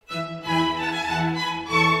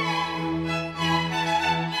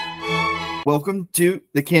Welcome to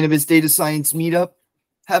the Cannabis Data Science Meetup.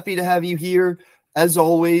 Happy to have you here. As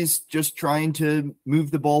always, just trying to move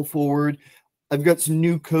the ball forward. I've got some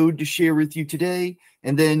new code to share with you today,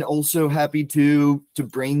 and then also happy to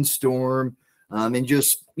brainstorm and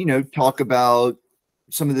just, talk about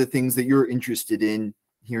some of the things that you're interested in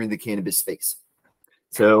here in the cannabis space.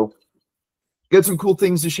 So, got some cool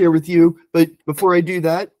things to share with you, but before I do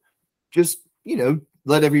that, just,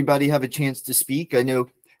 let everybody have a chance to speak. I know,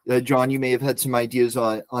 John, you may have had some ideas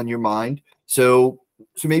on your mind, so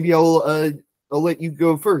maybe I'll let you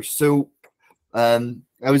go first. So,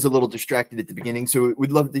 I was a little distracted at the beginning, so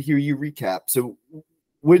we'd love to hear you recap. So,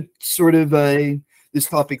 what sort of this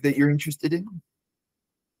topic that you're interested in?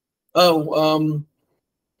 Well,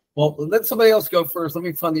 let somebody else go first. Let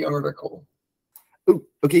me find the article. Oh,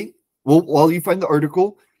 okay. Well, while you find the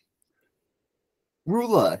article,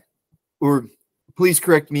 Rula, or please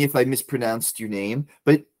correct me if I mispronounced your name,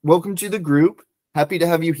 but welcome to the group. Happy to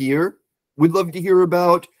have you here. We'd love to hear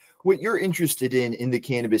about what you're interested in the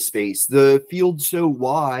cannabis space. The field's so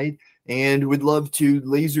wide, and would love to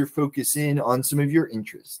laser focus in on some of your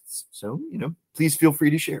interests. So, please feel free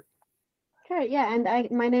to share. Sure, yeah,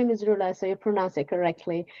 and my name is Rula, so you pronounce it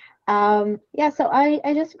correctly. So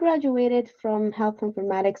I just graduated from health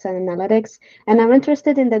informatics and analytics, and I'm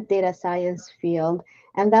interested in the data science field,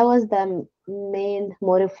 and that was the main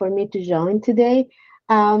motive for me to join today.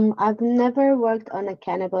 I've never worked on a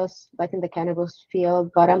cannabis, like in the cannabis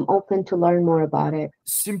field, but I'm open to learn more about it.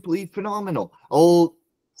 Simply phenomenal. I'll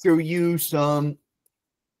show you some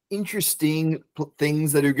interesting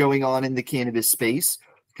things that are going on in the cannabis space,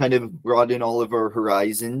 kind of broaden all of our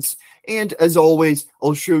horizons. And as always,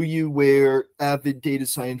 I'll show you where avid data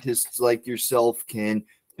scientists like yourself can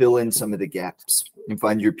fill in some of the gaps and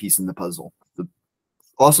find your piece in the puzzle. So,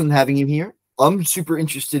 awesome having you here. I'm super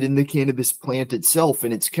interested in the cannabis plant itself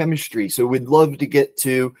and its chemistry, so we'd love to get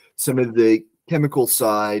to some of the chemical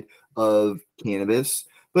side of cannabis.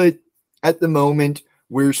 But at the moment,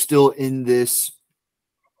 we're still in this,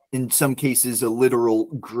 in some cases, a literal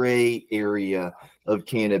gray area of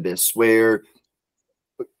cannabis, where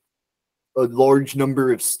a large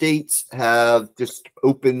number of states have just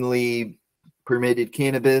openly permitted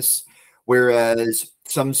cannabis, whereas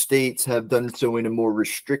some states have done so in a more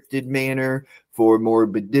restricted manner for more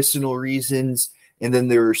medicinal reasons. And then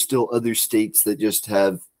there are still other states that just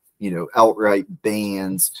have, outright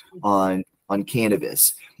bans on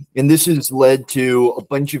cannabis. And this has led to a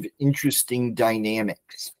bunch of interesting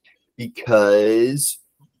dynamics, because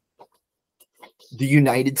the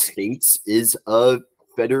United States is a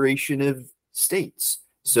federation of states.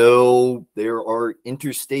 So there are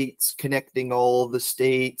interstates connecting all the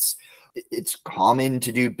states. It's common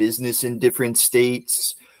to do business in different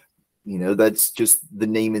states. That's just the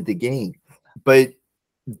name of the game. But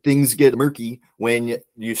things get murky when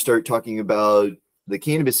you start talking about the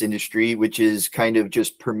cannabis industry, which is kind of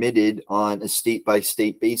just permitted on a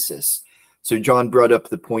state-by-state basis. So John brought up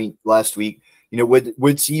the point last week,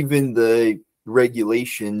 what's even the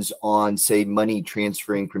regulations on, say, money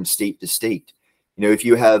transferring from state to state? If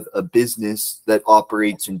you have a business that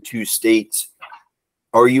operates in two states,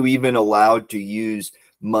 are you even allowed to use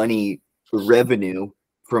money revenue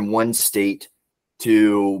from one state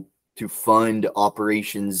to fund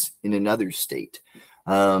operations in another state?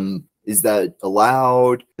 Is that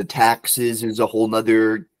allowed? The taxes is a whole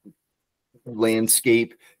nother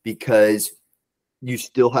landscape, because you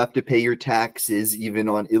still have to pay your taxes even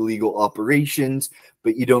on illegal operations,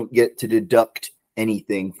 but you don't get to deduct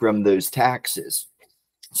anything from those taxes.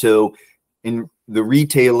 So in the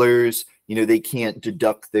retailers, they can't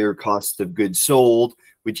deduct their cost of goods sold,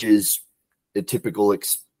 which is a typical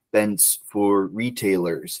expense for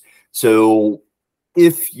retailers. So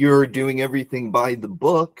if you're doing everything by the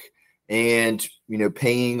book and,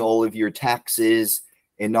 paying all of your taxes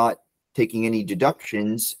and not taking any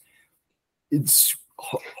deductions, it's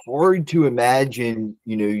hard to imagine,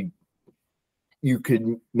 you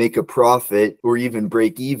could make a profit or even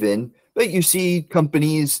break even. But you see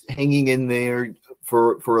companies hanging in there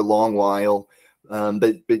for a long while.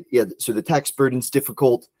 But yeah, so the tax burden's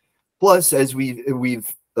difficult. Plus, as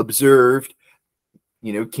we've observed,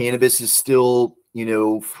 cannabis is still,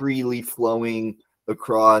 freely flowing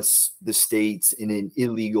across the states in an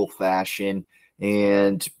illegal fashion.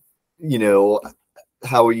 And,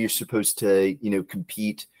 how are you supposed to,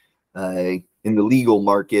 compete in the legal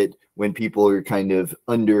market when people are kind of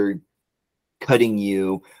undercutting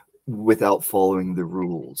you without following the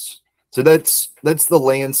rules? So that's the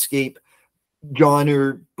landscape. John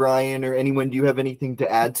or Brian or anyone, do you have anything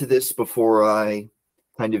to add to this before I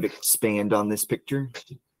kind of expand on this picture?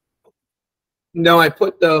 No, I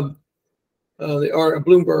put the a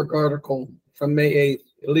Bloomberg article from May 8th.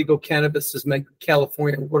 Illegal cannabis is making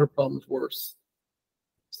California water problems worse.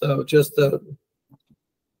 So just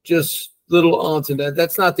little onto that.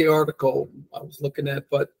 That's not the article I was looking at,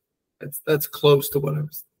 but that's close to what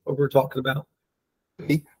we're talking about.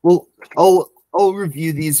 Okay. Well, I'll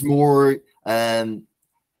review these more. So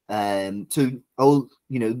I'll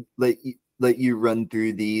let you run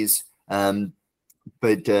through these. But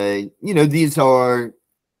these are.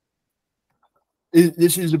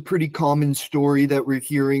 This is a pretty common story that we're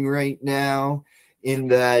hearing right now, in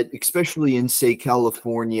that, especially in, say,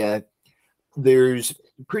 California, there's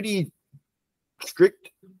pretty strict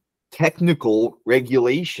technical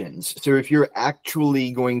regulations. So if you're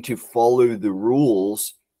actually going to follow the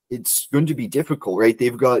rules, it's going to be difficult, right?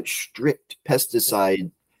 They've got strict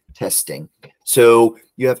pesticide testing. So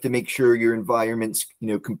you have to make sure your environment's,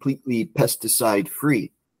 completely pesticide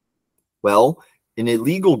free. Well, an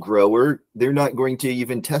illegal grower, they're not going to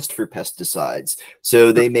even test for pesticides.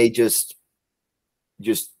 So they may just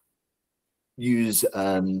use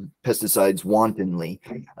pesticides wantonly.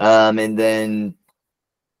 And then,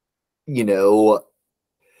 they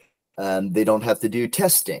don't have to do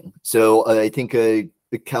testing. So I think the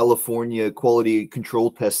California quality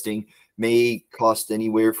control testing may cost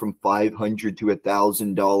anywhere from $500 to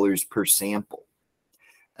 $1,000 per sample.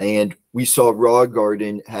 And we saw Raw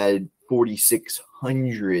Garden had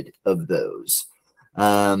 4,600 of those.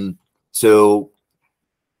 So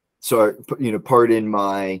pardon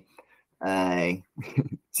my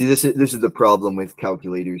see, this is the problem with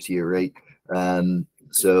calculators here, right?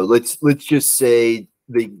 So let's just say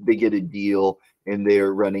they get a deal and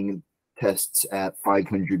they're running tests at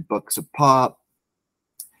 $500 a pop.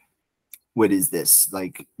 What is this?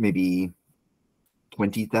 Like maybe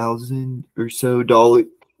 $20,000 or so dollars?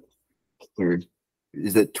 Or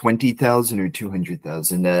is that 20,000 or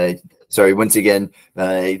 200,000? Sorry, once again,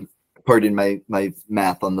 pardon my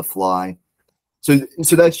math on the fly. So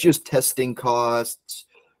that's just testing costs.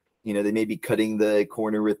 They may be cutting the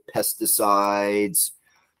corner with pesticides.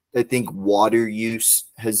 I think water use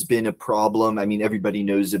has been a problem. I mean, everybody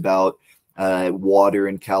knows about water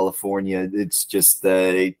in California. It's just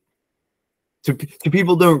so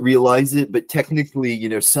people don't realize it, but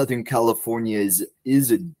technically, Southern California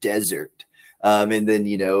is a desert. And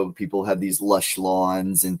then, people have these lush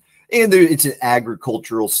lawns and it's an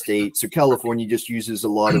agricultural state. So California just uses a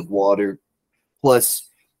lot of water. Plus,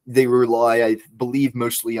 they rely, I believe,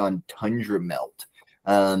 mostly on tundra melt.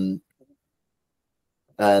 So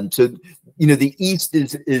the East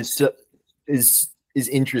is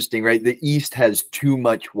interesting, right? The East has too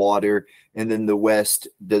much water, and then the West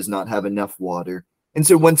does not have enough water. And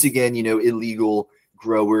so once again, illegal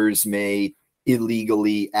growers may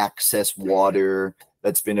illegally access water.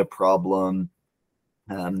 That's been a problem.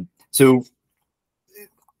 So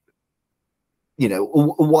a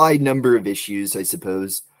wide number of issues, I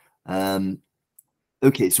suppose.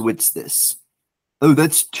 Okay, so what's this? Oh,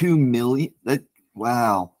 that's 2 million.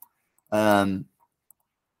 Wow. That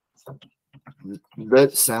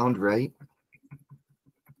sound right?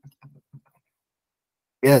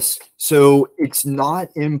 Yes. So it's not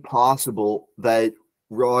impossible that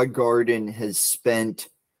Raw Garden has spent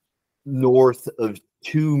north of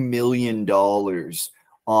 $2 million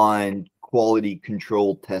on quality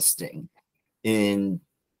control testing in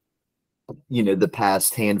the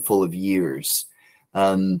past handful of years.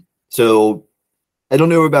 So I don't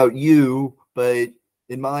know about you, but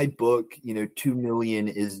in my book, 2 million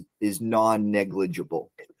is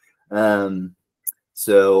non-negligible.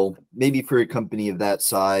 So maybe for a company of that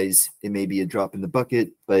size, it may be a drop in the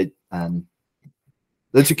bucket, but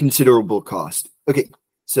that's a considerable cost. Okay,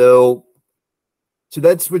 so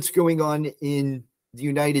that's what's going on in the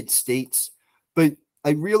United States. But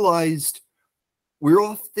I realized we're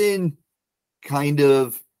often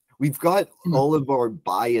we've got all of our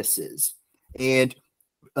biases. And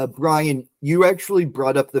Brian, you actually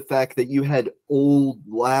brought up the fact that you had old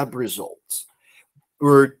lab results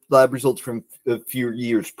from a few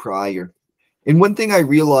years prior. And one thing I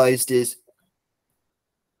realized is,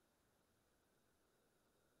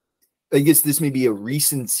 I guess this may be a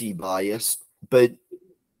recency bias, but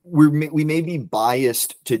we may be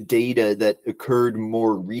biased to data that occurred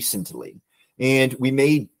more recently. And we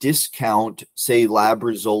may discount, say, lab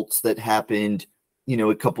results that happened,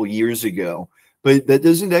 a couple years ago, but that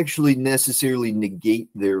doesn't actually necessarily negate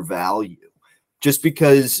their value. Just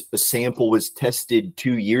because a sample was tested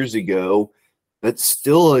 2 years ago, that's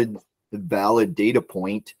still a valid data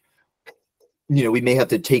point. We may have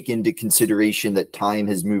to take into consideration that time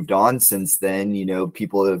has moved on since then.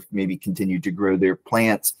 People have maybe continued to grow their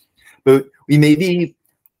plants, but we may be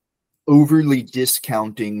overly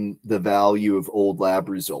discounting the value of old lab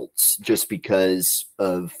results just because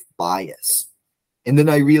of bias. And then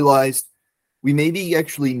I realized we may be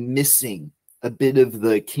actually missing a bit of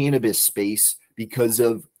the cannabis space because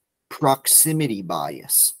of proximity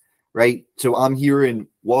bias, right? So I'm here in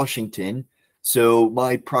Washington, so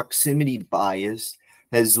my proximity bias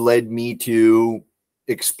has led me to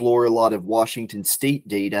explore a lot of Washington state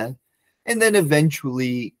data and then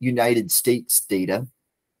eventually United States data.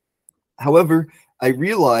 However, I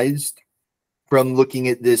realized from looking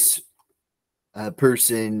at this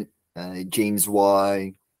person, James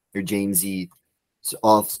Y or James E,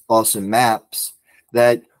 awesome maps,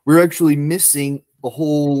 that we're actually missing a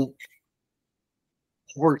whole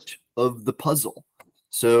part of the puzzle.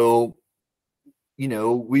 So,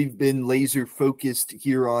 we've been laser focused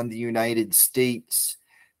here on the United States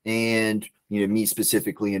and, me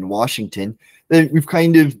specifically in Washington, that we've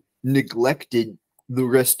kind of neglected the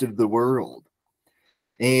rest of the world.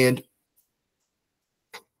 And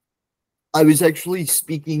I was actually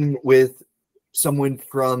speaking with someone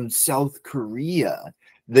from South Korea.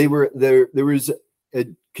 There was a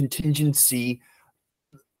contingency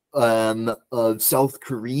of South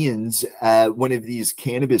Koreans at one of these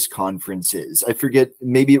cannabis conferences. I forget,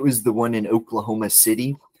 maybe it was the one in Oklahoma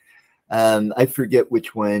City. I forget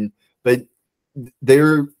which one, but they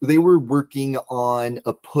were working on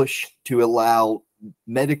a push to allow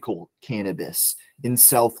medical cannabis in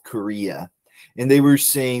South Korea. And they were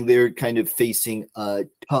saying they're kind of facing a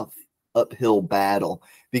tough uphill battle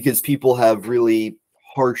because people have really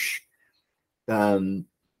harsh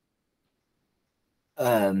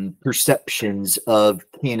perceptions of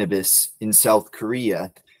cannabis in South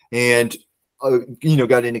Korea. And,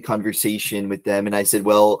 got in a conversation with them. And I said,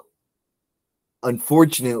 well,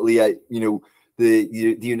 unfortunately,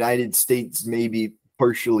 the United States may be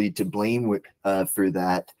partially to blame for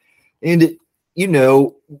that. And,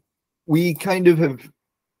 we kind of have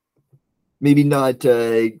maybe not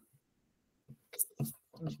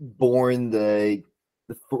borne the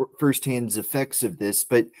firsthand effects of this,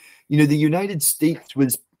 but the United States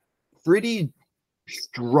was pretty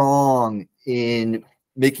strong in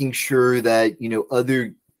making sure that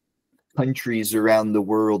other countries around the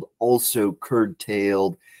world also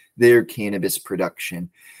curtailed their cannabis production.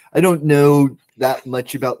 I don't know that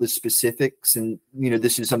much about the specifics, and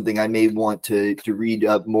this is something I may want to read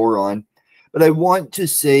up more on, but I want to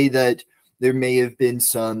say that there may have been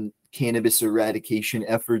some cannabis eradication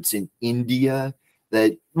efforts in India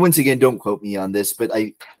that, once again, don't quote me on this, but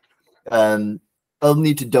I'll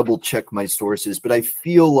need to double check my sources, but I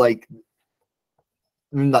feel like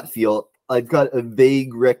I've got a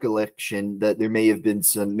vague recollection that there may have been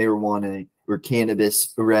some marijuana or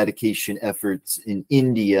cannabis eradication efforts in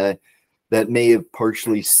India that may have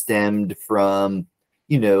partially stemmed from,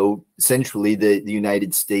 essentially the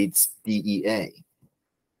United States DEA.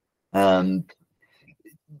 To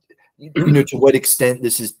what extent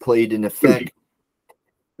this has played an effect.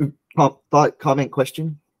 Thought, comment,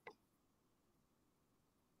 question?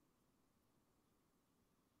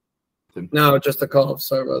 No, just a call.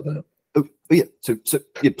 Sorry about that. Oh yeah. So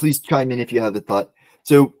yeah, please chime in if you have a thought.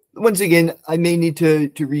 So once again, I may need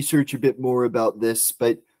to research a bit more about this,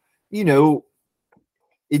 but it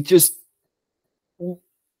would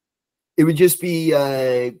just be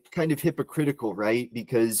kind of hypocritical, right?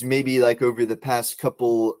 Because maybe like over the past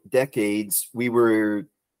couple decades, we were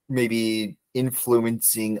maybe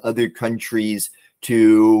influencing other countries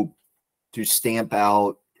to stamp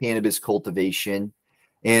out cannabis cultivation.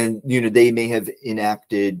 And, they may have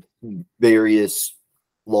enacted various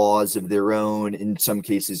laws of their own, in some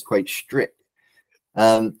cases quite strict.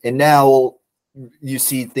 And now you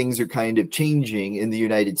see things are kind of changing in the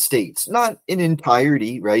United States, not in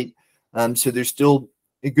entirety, right? So there's still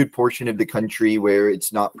a good portion of the country where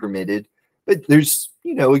it's not permitted, but there's,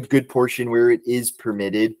 a good portion where it is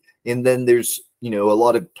permitted. And then there's, a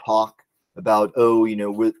lot of talk about,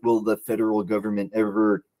 will the federal government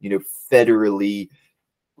ever, federally,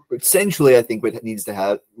 essentially, I think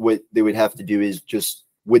what they would have to do is just,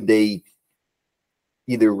 would they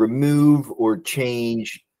either remove or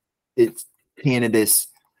change its cannabis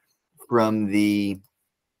from the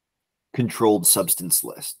controlled substance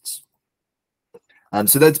lists?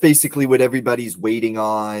 So that's basically what everybody's waiting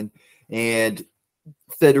on. And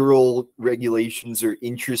federal regulations are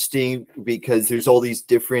interesting because there's all these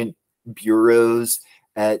different bureaus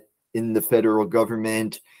in the federal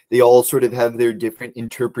government. They all sort of have their different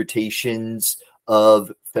interpretations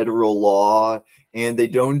of federal law, and they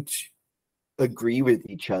don't agree with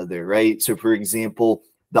each other, right? So, for example,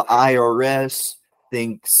 the IRS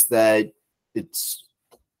thinks that it's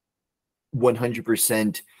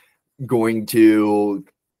 100%, going to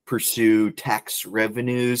pursue tax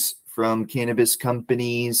revenues from cannabis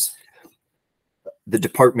companies. The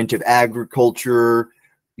Department of Agriculture,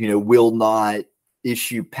 will not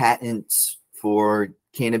issue patents for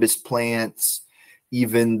cannabis plants,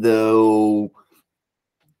 even though,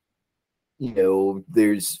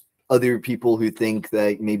 there's other people who think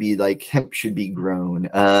that maybe like hemp should be grown,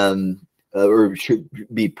 or should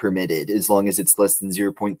be permitted as long as it's less than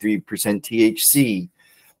 0.3% THC.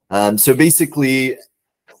 So basically,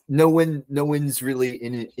 no one's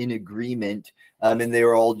really in agreement, and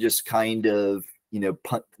they're all just kind of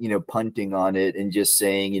punting on it and just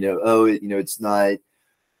saying it's not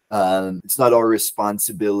our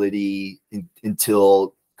responsibility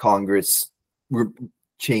until Congress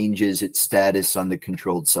changes its status on the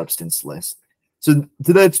controlled substance list. So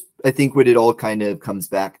that's, I think, what it all kind of comes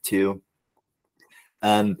back to.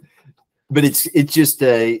 But it's just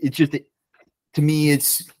to me,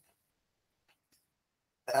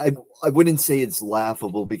 I wouldn't say it's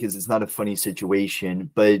laughable because it's not a funny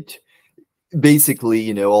situation, but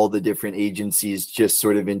basically, all the different agencies just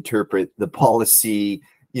sort of interpret the policy,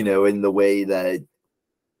 in the way that,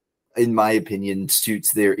 in my opinion,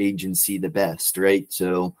 suits their agency the best, right?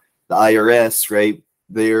 So the IRS, right,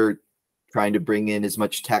 they're trying to bring in as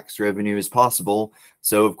much tax revenue as possible.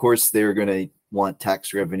 So of course they're going to want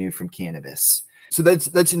tax revenue from cannabis. So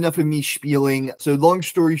that's enough of me spieling. So long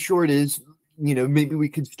story short is, maybe we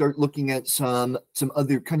could start looking at some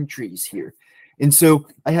other countries here. And so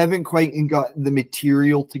I haven't quite got the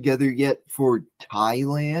material together yet for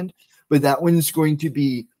Thailand, but that one's going to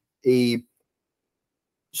be a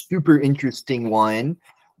super interesting one.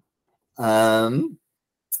 Let's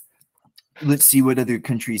see what other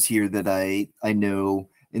countries here that I know.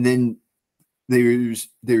 And then there's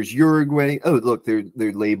Uruguay. Oh, look, they're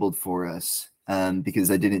labeled for us, because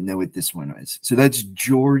I didn't know what this one was. So that's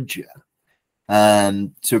Georgia.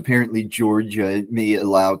 So apparently Georgia may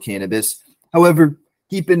allow cannabis. However,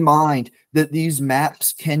 keep in mind that these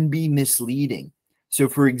maps can be misleading. So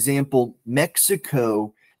for example,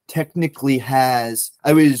 Mexico technically has,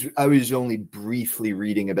 I was only briefly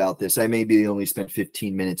reading about this. I maybe only spent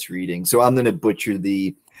 15 minutes reading. So I'm going to butcher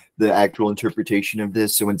the actual interpretation of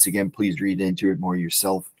this. So once again, please read into it more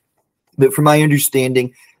yourself. But from my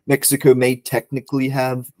understanding, Mexico may technically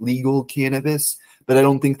have legal cannabis, but I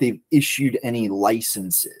don't think they've issued any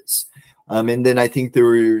licenses. And then I think there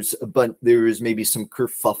was maybe some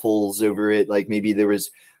kerfuffles over it. Like maybe there was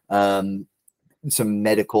some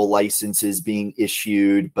medical licenses being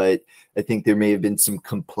issued, but I think there may have been some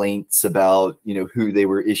complaints about, who they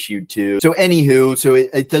were issued to. So anywho, so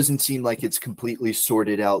it doesn't seem like it's completely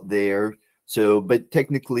sorted out there. So, but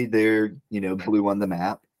technically they're, blue on the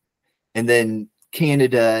map. And then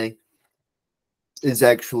Canada is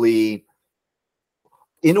actually,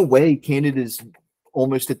 in a way, Canada's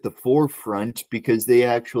almost at the forefront because they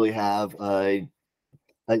actually have a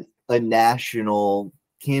national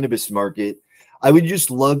cannabis market. I would just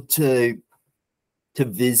love to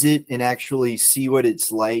visit and actually see what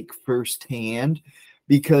it's like firsthand,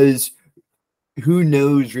 because who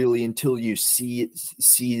knows really until you see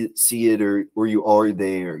it or you are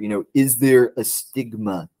there. Is there a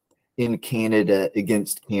stigma in Canada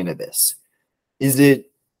against cannabis? Is it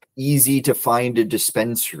easy to find a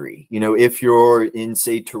dispensary? If you're in,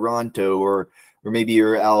 say, Toronto, or maybe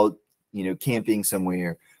you're out, camping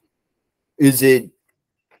somewhere, is it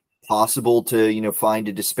possible to, find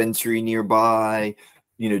a dispensary nearby?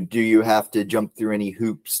 Do you have to jump through any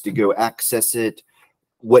hoops to go access it?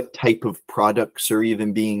 What type of products are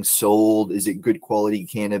even being sold? Is it good quality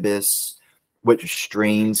cannabis? What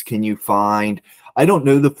strains can you find? I don't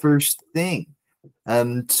know the first thing.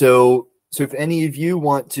 So if any of you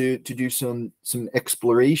want to do some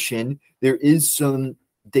exploration, there is some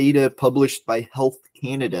data published by Health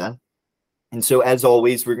Canada. And so as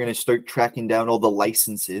always, we're going to start tracking down all the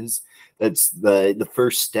licenses. That's the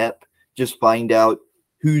first step. Just find out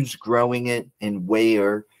who's growing it and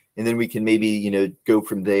where, and then we can maybe, go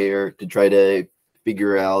from there to try to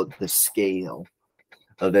figure out the scale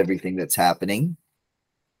of everything that's happening.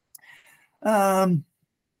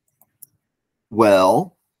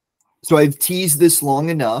 Well, so I've teased this long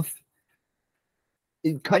enough.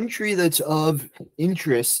 A country that's of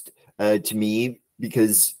interest to me,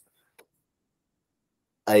 because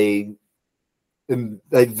I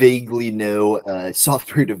vaguely know a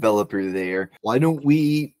software developer there. Why don't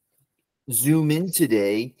we zoom in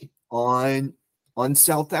today on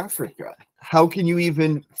South Africa? How can you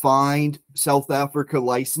even find South Africa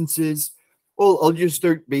licenses? Well, I'll just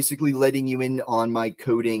start basically letting you in on my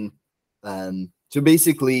coding. So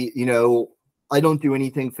basically, I don't do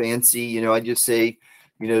anything fancy. I just say,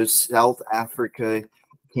 South Africa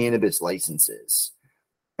cannabis licenses.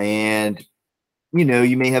 And,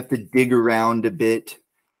 you may have to dig around a bit.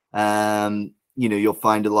 You'll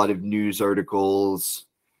find a lot of news articles.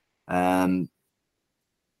 You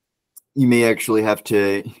may actually have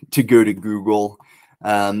to go to Google.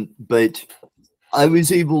 But I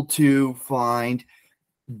was able to find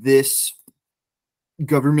this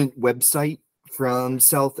government website from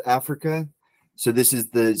South Africa. So this is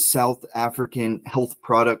the South African Health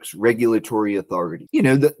Products Regulatory Authority.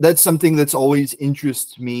 That's something that's always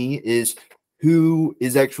interests me, is who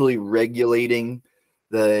is actually regulating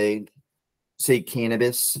the, say,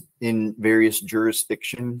 cannabis in various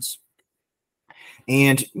jurisdictions.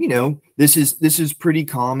 And, this is pretty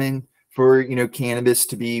common for, cannabis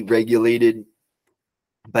to be regulated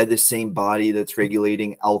by the same body that's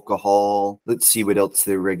regulating alcohol. Let's see what else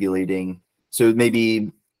they're regulating. So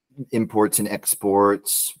maybe imports and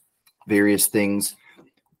exports, various things.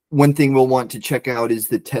 One thing we'll want to check out is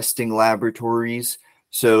the testing laboratories.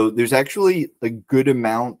 So there's actually a good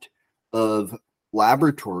amount of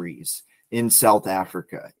laboratories in South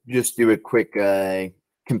Africa. Just do a quick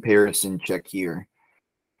comparison check here.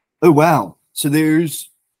 Oh, wow. So there's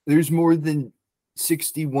more than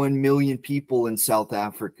 61 million people in South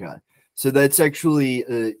Africa. So that's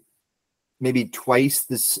actually maybe twice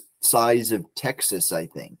the size of Texas, I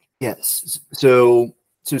think. Yes. So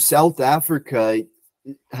South Africa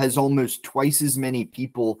has almost twice as many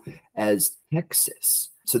people as Texas.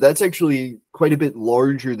 So that's actually quite a bit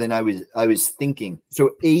larger than I was thinking.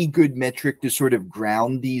 So a good metric to sort of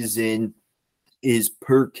ground these in is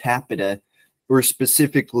per capita, or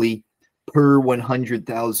specifically per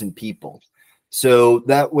 100,000 people. So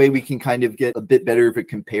that way we can kind of get a bit better of a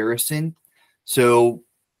comparison. So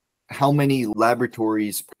how many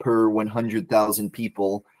laboratories per 100,000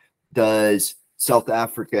 people does South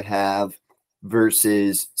Africa have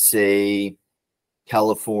versus, say,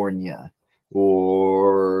 California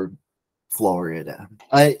or Florida?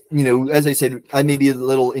 As I said, I may be a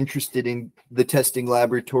little interested in the testing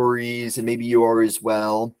laboratories, and maybe you are as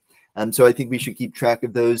well. So I think we should keep track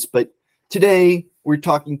of those. But today we're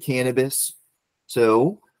talking cannabis.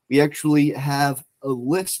 So we actually have a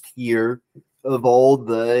list here of all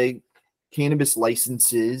the cannabis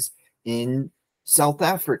licenses in South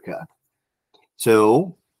Africa.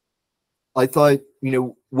 So I thought,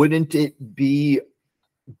 wouldn't it be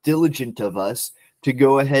diligent of us to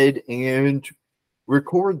go ahead and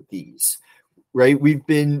record these, right? We've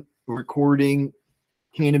been recording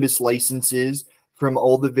cannabis licenses from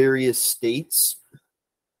all the various states.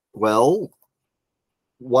 Well,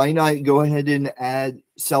 why not go ahead and add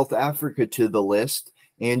South Africa to the list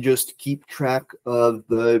and just keep track of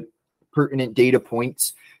the pertinent data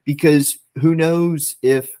points? Because who knows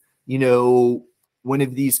if, one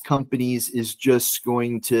of these companies is just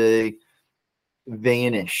going to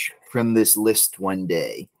vanish from this list one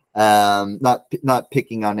day. Not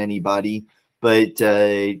picking on anybody, but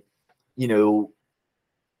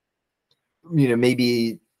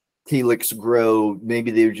maybe Calyx Grow,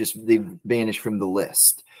 maybe they vanished from the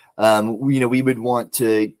list. We would want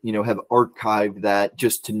to have archived that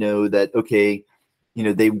just to know that, okay,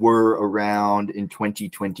 they were around in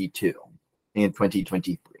 2022 and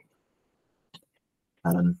 2023.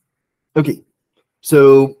 Okay,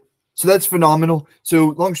 so that's phenomenal.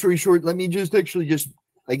 So long story short, let me just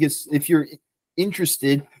I guess if you're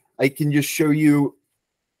interested, I can just show you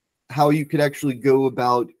how you could actually go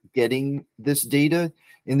about getting this data,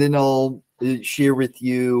 and then I'll share with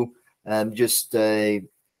you just kind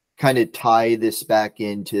of tie this back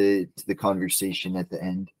into the conversation at the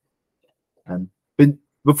end. But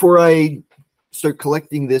before I start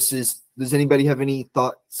collecting this, does anybody have any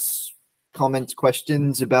thoughts, comments,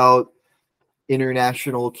 questions about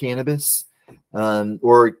international cannabis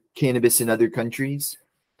or cannabis in other countries?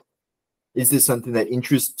 Is this something that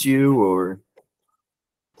interests you, or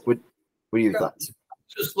what are your thoughts?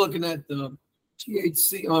 Just looking at the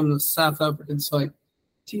THC on the South African site,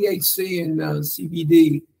 THC and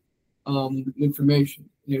CBD information.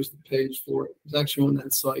 Here's the page for it. It's actually on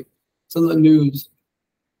that site. It's on the news.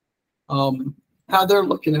 How they're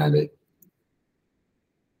looking at it.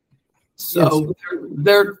 So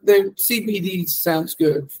their CBD sounds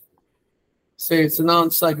good. Say it's a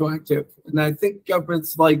non-psychoactive, and I think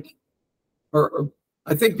governments or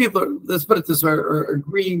I think people are, let's put it this way, are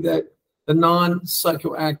agreeing that the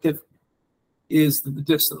non-psychoactive is the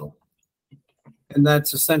medicinal, and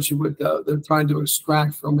that's essentially what they're trying to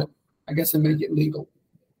extract from it, I guess, and make it legal.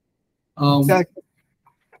 Exactly.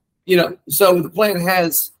 So the plant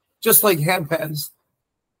has, just like hemp has,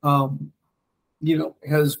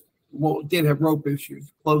 has, well, it did have rope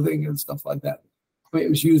issues, clothing and stuff like that. what it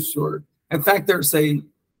was used for. In fact, there's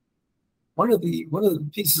one of the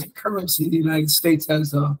pieces of currency in the United States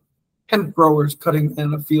has hemp growers cutting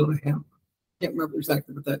in a field of hemp. Can't remember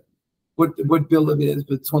exactly what bill it is,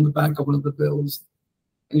 but it's on the back of one of the bills.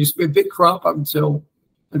 And it used to be a big crop up until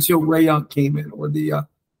rayon came in, or the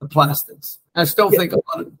plastics. I still think a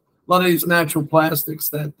lot of these natural plastics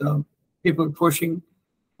that people are pushing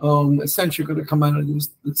essentially going to come out of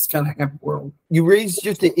this kind of hemp world. You raised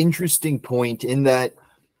just an interesting point in that,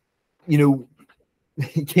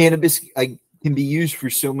 cannabis can be used for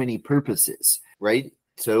so many purposes, right?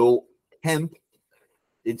 So hemp,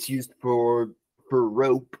 it's used for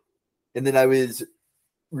rope. And then I was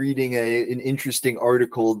reading an interesting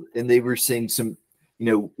article, and they were saying some,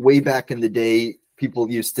 way back in the day, people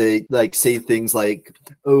used to say things like,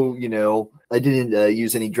 oh, I didn't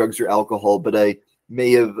use any drugs or alcohol, but I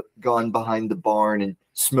may have gone behind the barn and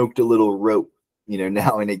smoked a little rope,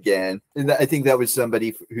 now and again. And I think that was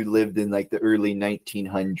somebody who lived in the early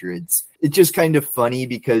 1900s. It's just kind of funny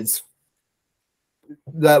because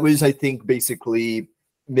that was, I think, basically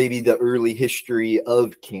maybe the early history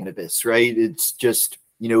of cannabis, right? It's just,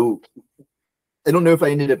 I don't know if I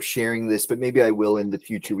ended up sharing this, but maybe I will in the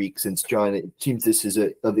future week, since, John, it seems this is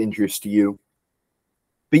of interest to you.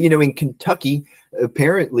 But, in Kentucky,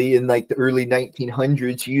 apparently in the early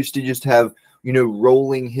 1900s, you used to just have,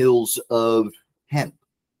 rolling hills of hemp.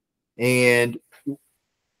 And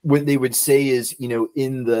what they would say is,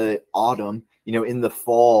 in the autumn, in the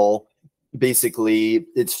fall, basically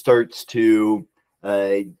it starts to,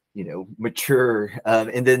 mature.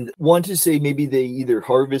 And then want to say maybe they either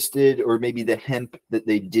harvested, or maybe the hemp that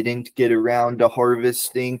they didn't get around to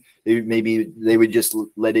harvesting, they would just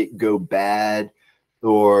let it go bad,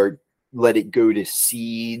 or let it go to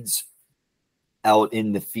seeds out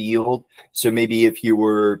in the field. So maybe if you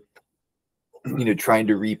were, trying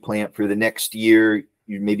to replant for the next year,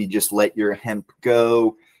 you maybe just let your hemp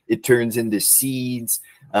go. It turns into seeds.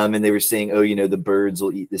 And they were saying, oh, the birds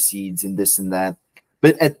will eat the seeds and this and that.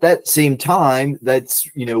 But at that same time, that's,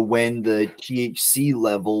 when the THC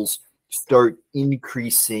levels start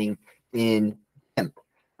increasing in hemp.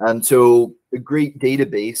 So a great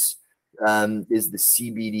database is the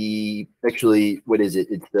CBD. Actually, what is it?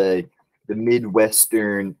 It's the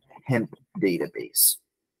Midwestern Hemp Database.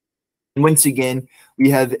 And once again, we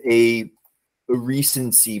have a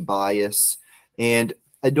recency bias, and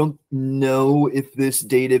I don't know if this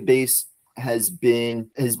database has been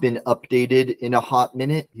updated in a hot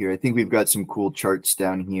minute. Here, I think we've got some cool charts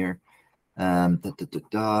down here.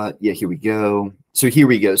 Yeah, here we go. So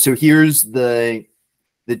here's the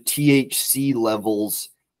THC levels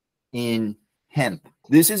in hemp.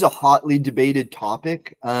 This is a hotly debated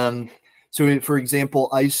topic. So for example,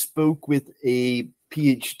 I spoke with a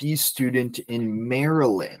PhD student in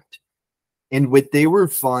Maryland, and what they were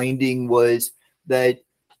finding was that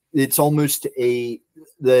it's almost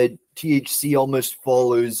the THC almost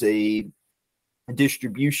follows a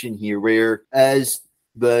distribution here, where as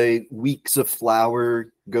the weeks of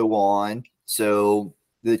flower go on, so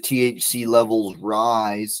the THC levels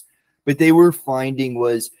rise. But they were finding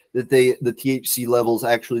was that the THC levels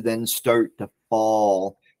actually then start to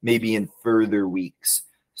fall maybe in further weeks.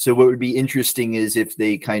 So what would be interesting is if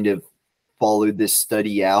they kind of followed this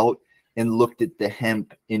study out and looked at the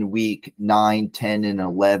hemp in week 9, 10, and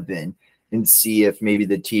 11 and see if maybe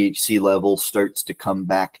the THC level starts to come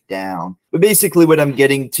back down. But basically what I'm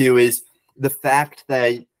getting to is the fact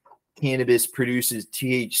that cannabis produces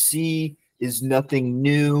THC is nothing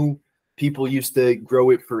new. People used to grow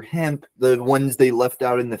it for hemp. The ones they left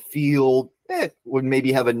out in the field would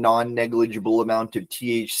maybe have a non-negligible amount of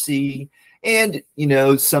THC. And,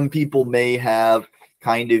 some people may have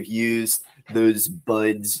kind of used those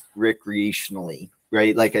buds recreationally,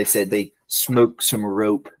 right? Like I said, they smoke some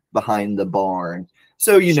rope behind the barn.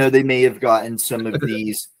 So, they may have gotten some of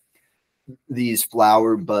these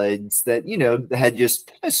flower buds that, had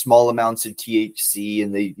just small amounts of THC,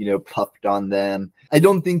 and they, puffed on them. I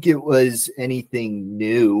don't think it was anything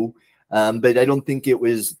new, but I don't think it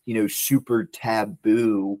was, super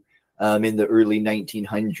taboo in the early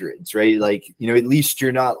 1900s, right? Like, at least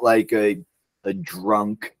you're not like a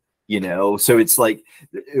drunk, so it's like,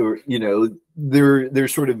 they're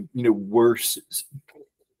sort of, worse.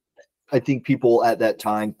 I think people at that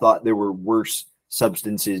time thought there were worse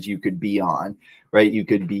substances you could be on, right? You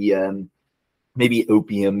could be, maybe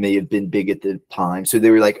opium may have been big at the time. So they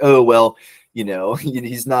were like, oh, well,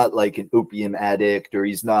 he's not like an opium addict, or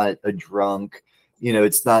he's not a drunk.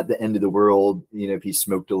 It's not the end of the world, if he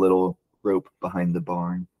smoked a little rope behind the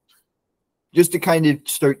barn. Just to kind of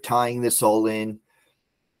start tying this all in.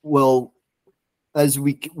 Well, as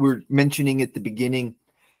we were mentioning at the beginning,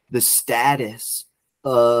 the status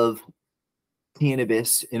of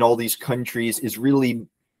cannabis in all these countries is really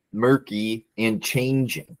murky and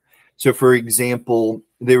changing. So, for example,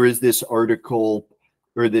 there was this article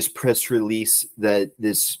or this press release that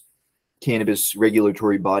this cannabis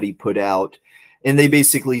regulatory body put out, and they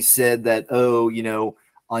basically said that, oh,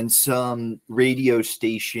 on some radio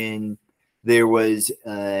station, there was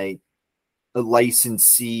a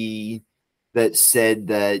licensee that said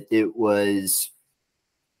that it was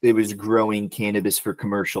growing cannabis for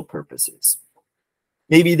commercial purposes.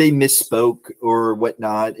 Maybe they misspoke or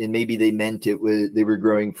whatnot, and maybe they meant they were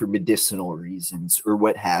growing for medicinal reasons or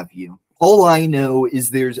what have you. All I know is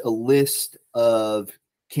there's a list of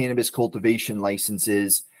cannabis cultivation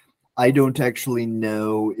licenses. I don't actually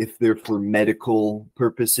know if they're for medical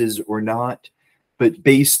purposes or not, but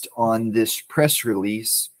based on this press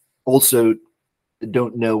release, also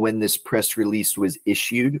don't know when this press release was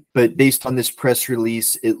issued, but based on this press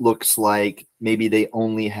release, it looks like maybe they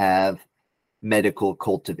only have medical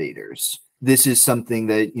cultivators. This is something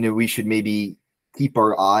that, we should maybe keep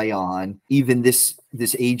our eye on. Even this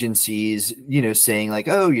agency is, saying like,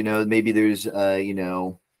 oh, maybe there's,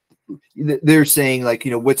 they're saying like,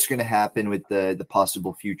 what's going to happen with the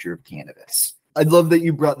possible future of cannabis. I love that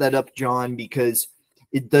you brought that up, John, because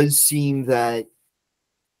it does seem that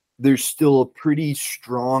there's still a pretty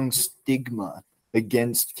strong stigma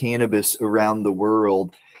against cannabis around the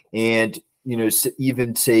world. And,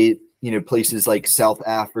 even say, places like South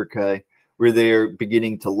Africa, where they're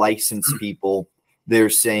beginning to license people, they're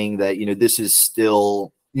saying that, this is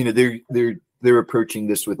still, they're approaching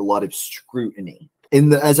this with a lot of scrutiny.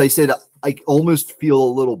 And as I said, I almost feel a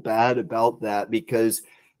little bad about that because,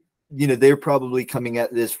 they're probably coming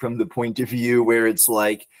at this from the point of view where it's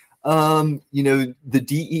like, the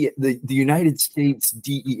United States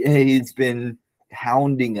DEA has been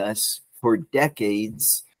hounding us for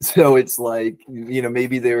decades. So it's like,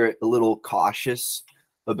 maybe they're a little cautious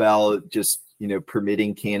about just,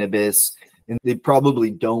 permitting cannabis. And they probably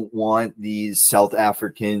don't want these South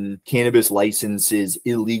African cannabis licenses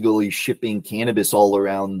illegally shipping cannabis all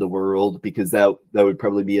around the world because that would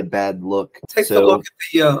probably be a bad look. Take a look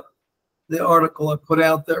at the article I put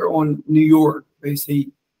out there on New York,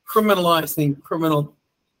 basically criminalizing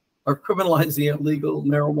illegal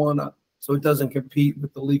marijuana so it doesn't compete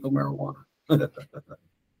with the legal marijuana.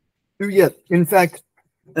 Yeah, in fact,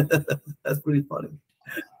 that's pretty funny.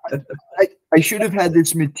 I should have had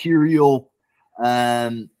this material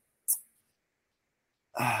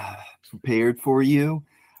prepared for you.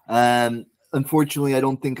 Unfortunately, I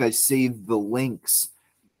don't think I saved the links,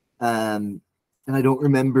 and I don't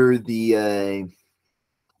remember the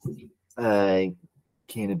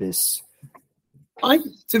cannabis.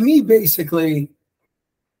 To me, basically,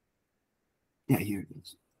 yeah, here it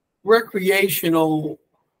is. Recreational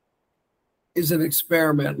is an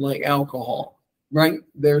experiment like alcohol, right?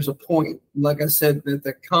 There's a point, like I said, that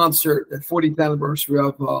the concert, the 40th anniversary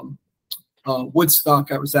of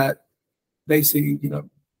Woodstock, I was at, basically,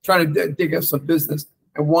 trying to dig up some business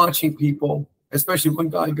and watching people, especially one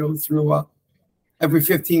guy go through every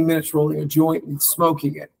 15 minutes rolling a joint and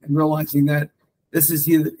smoking it and realizing that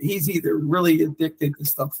he's either really addicted to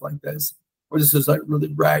stuff like this or this is like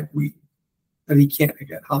really ragweed that he can't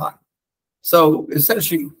get high. So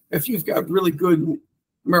essentially, if you've got really good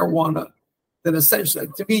marijuana, then essentially,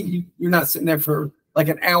 to me, you're not sitting there for like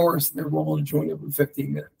an hour sitting there rolling a joint every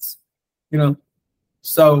 15 minutes,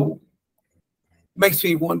 So it makes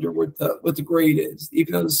me wonder what the grade is,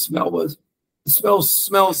 even though the smell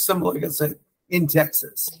smells similar, like I said, in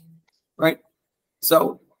Texas, right?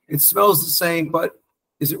 So it smells the same, but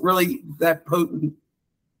is it really that potent?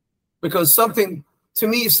 Because something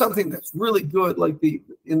that's really good, like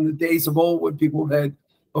in the days of old when people had,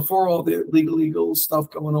 before all the legal stuff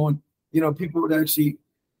going on, people would actually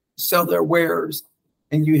sell their wares,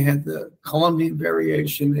 and you had the Colombian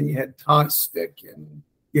variation, and you had Thai stick, and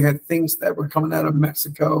you had things that were coming out of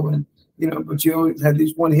Mexico, and but you always had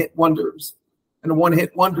these one-hit wonders, and a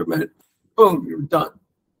one-hit wonder meant, boom, you're done,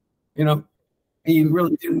 and you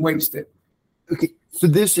really didn't waste it. Okay, so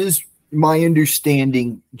this is my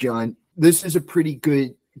understanding, John. This is a pretty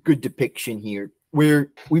good depiction here,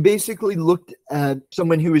 where we basically looked at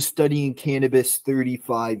someone who was studying cannabis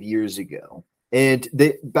 35 years ago. And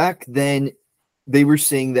back then, they were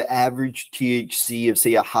saying the average THC of,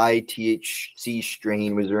 say, a high THC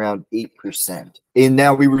strain was around 8%. And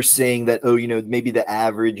now we were saying that, maybe the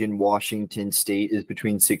average in Washington state is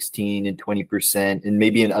between 16 and 20%. And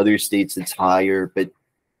maybe in other states it's higher, but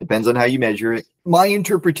depends on how you measure it. My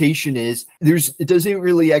interpretation is it doesn't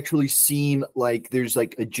really actually seem like there's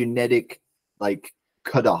like a genetic like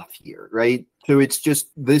cutoff here, right? So it's just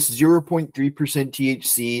this 0.3%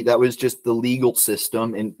 THC. That was just the legal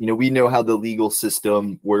system. And, we know how the legal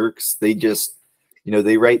system works. They just,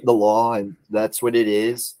 they write the law and that's what it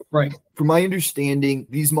is. Right. From my understanding,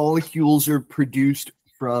 these molecules are produced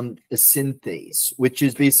from a synthase, which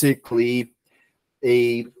is basically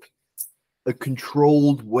a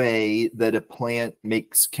controlled way that a plant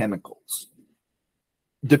makes chemicals.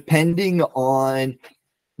 Depending on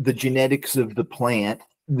the genetics of the plant,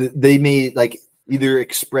 they may like either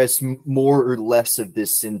express more or less of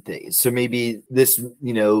this synthase. So maybe this,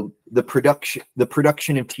 the production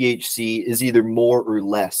of THC is either more or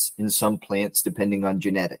less in some plants depending on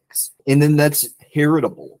genetics. And then that's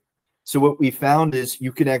heritable. So what we found is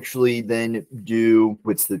you can actually then do,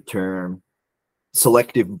 what's the term?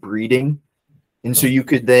 Selective breeding. And so you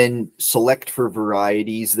could then select for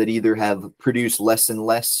varieties that either have produced less and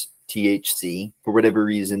less THC. For whatever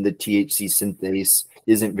reason, the THC synthase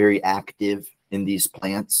isn't very active in these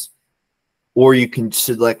plants. Or you can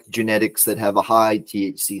select genetics that have a high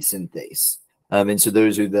THC synthase. And so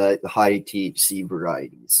those are the high THC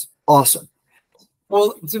varieties. Awesome.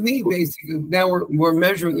 Well, to me, basically, now we're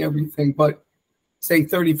measuring everything, but say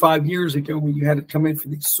 35 years ago when you had to come in for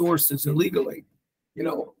these sources illegally,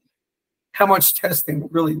 how much testing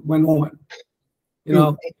really went on,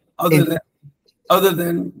 other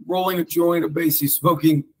than rolling a joint or basically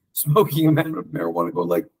smoking amount of marijuana, go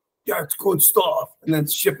like, yeah, it's good stuff, and then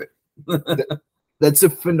ship it. That's a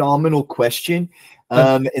phenomenal question.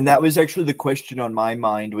 And that was actually the question on my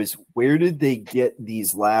mind was, where did they get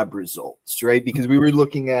these lab results, right? Because we were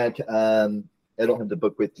looking at, I don't have the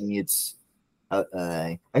book with me. It's,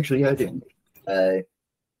 actually, I do.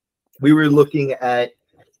 We were looking at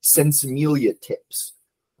Sensimilia tips,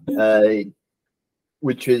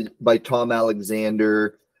 which is by Tom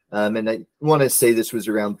Alexander. And I want to say this was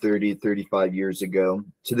around 35 years ago.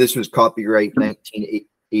 So this was copyright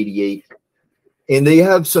 1988. And they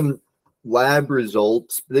have some lab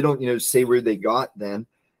results. They don't, say where they got them.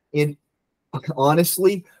 And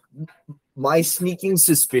honestly, my sneaking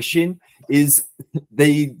suspicion is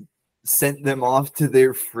they sent them off to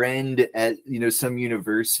their friend at, some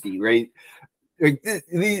university, right? Like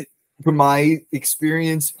from my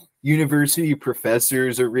experience, university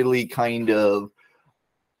professors are really kind of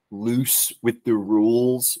loose with the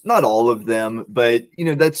rules. Not all of them, but,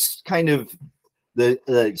 that's kind of the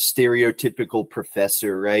stereotypical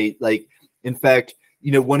professor, right? Like, in fact,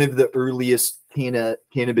 one of the earliest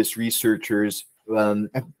cannabis researchers,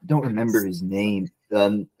 I don't remember his name.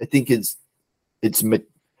 I think it's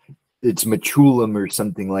Machulam or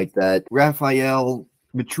something like that. Raphael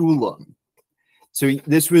Machulam. So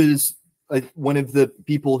this was one of the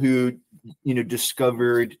people who,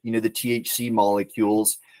 discovered, the THC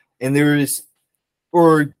molecules, and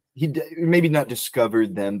he maybe not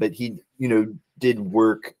discovered them, but he, did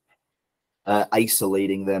work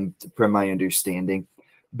isolating them, from my understanding.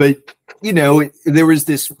 But, there was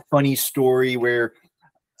this funny story where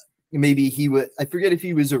maybe I forget if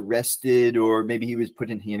he was arrested or maybe he was put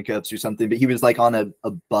in handcuffs or something, but he was like on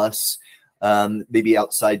a bus, maybe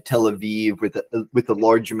outside Tel Aviv with a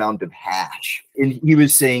large amount of hash. And he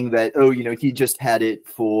was saying that, he just had it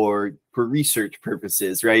for research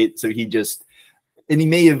purposes, right? So and he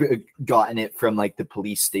may have gotten it from like the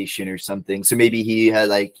police station or something. So maybe he had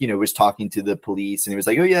was talking to the police and he was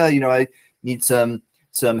like, oh yeah, I need some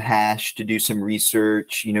hash to do some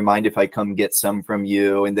research, mind if I come get some from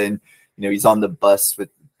you? And then, he's on the bus with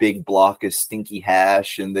a big block of stinky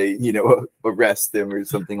hash and they, arrest him or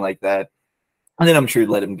something like that. And then I'm sure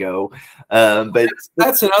let him go. But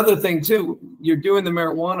that's another thing too. You're doing the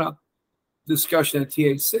marijuana discussion at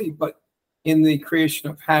THC, but in the creation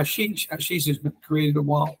of hashish has been created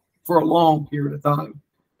for a long period of time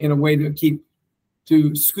in a way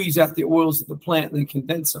to squeeze out the oils of the plant and then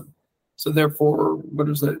condense them. So therefore, what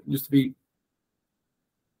does that used to be?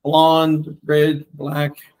 Blonde, red,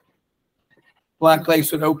 black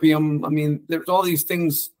laced with opium. I mean, there's all these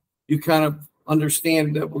things you kind of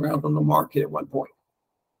understand that were out on the market at one point.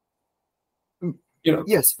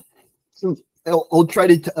 Yes. So I'll try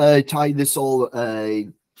to tie this all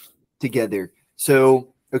together.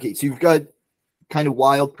 So, okay, so you've got kind of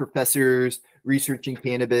wild professors researching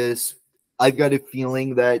cannabis. I've got a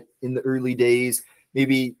feeling that in the early days,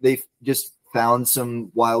 maybe they just found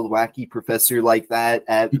some wild, wacky professor like that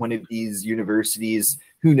at one of these universities.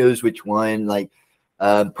 Who knows which one? Like,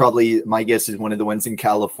 probably my guess is one of the ones in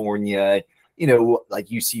California, like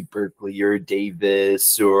UC Berkeley or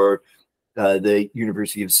Davis or the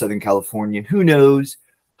University of Southern California. Who knows?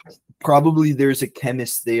 Probably there's a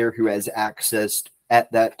chemist there who has access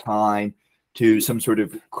at that time to some sort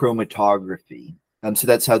of chromatography. So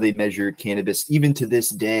that's how they measure cannabis even to this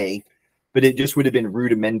day, but it just would have been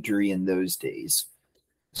rudimentary in those days.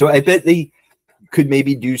 So I bet they could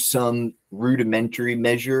maybe do some rudimentary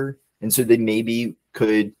measure. And so they maybe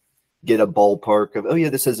could get a ballpark of, oh yeah,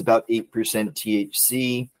 this has about 8%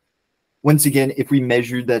 THC. Once again, if we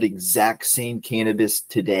measured that exact same cannabis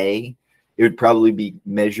today, it would probably be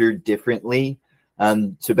measured differently.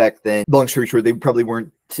 So back then, long story short, they probably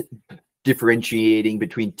weren't differentiating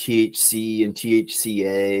between THC and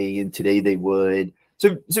THCA, and today they would.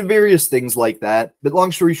 So various things like that. But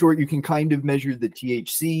long story short, you can kind of measure the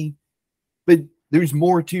THC, but there's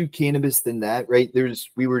more to cannabis than that, right?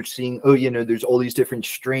 We were seeing, there's all these different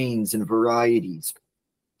strains and varieties.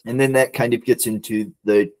 And then that kind of gets into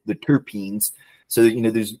the terpenes. So,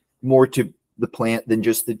 there's more to the plant than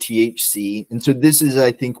just the THC. And so this is,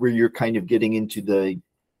 I think, where you're kind of getting into the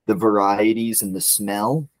varieties and the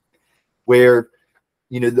smell, where,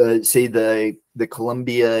 the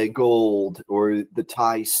Columbia Gold or the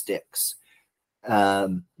Thai sticks,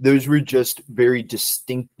 those were just very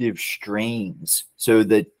distinctive strains. So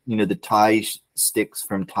that, the Thai sticks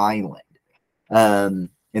from Thailand, and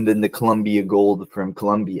then the Columbia Gold from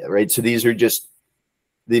Colombia, right? So these are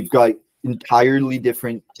they've got entirely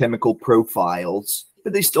different chemical profiles,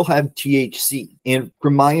 but they still have THC. And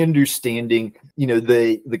from my understanding,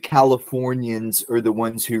 the Californians are the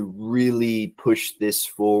ones who really push this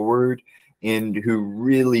forward and who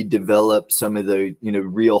really develop some of the,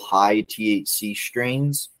 real high THC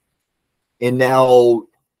strains. And now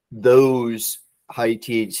those high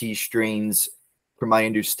THC strains, from my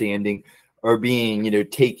understanding, are being,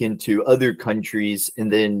 taken to other countries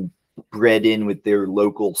and then bred in with their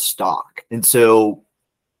local stock. And so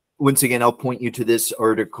once again, I'll point you to this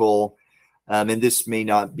article, and this may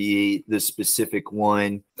not be the specific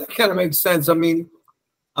one. That kind of makes sense. I mean,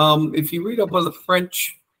 if you read up on the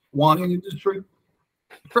French wine industry,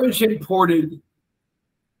 French imported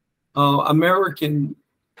American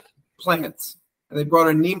plants, and they brought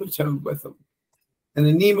a nematode with them. And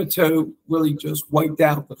the nematode really just wiped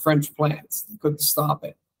out the French plants. They couldn't stop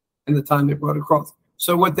it in the time they brought it across.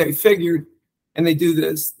 So what they figured, and they do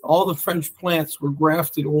this, all the French plants were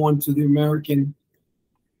grafted onto the American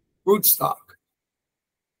rootstock.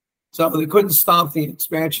 So they couldn't stop the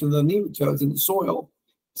expansion of the nematodes in the soil.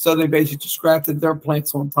 So they basically just grafted their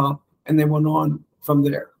plants on top, and they went on from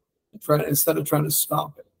there instead of trying to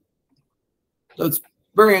stop it. So it's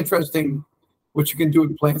very interesting what you can do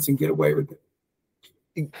with plants and get away with it.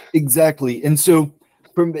 Exactly. And so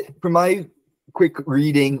from my quick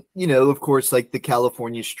reading, of course, like the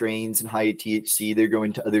California strains and high THC, they're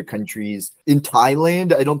going to other countries. In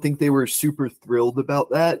Thailand, I don't think they were super thrilled about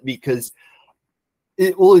that because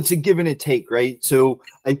it's a give and a take, right? So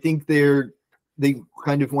I think they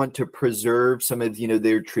kind of want to preserve some of,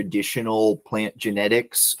 their traditional plant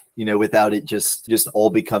genetics, without it just all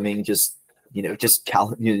becoming just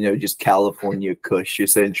California Kush,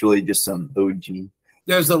 essentially just some OG.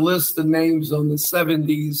 There's a list of names on the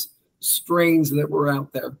 70s strains that were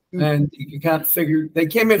out there. And you can kind of figure they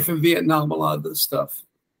came in from Vietnam, a lot of this stuff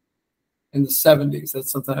in the 70s.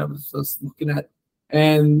 That's something I was just looking at.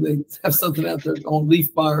 And they have something out there on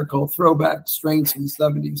Leaf Buyer called Throwback Strains from the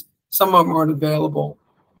 70s. Some of them aren't available,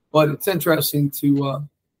 but it's interesting to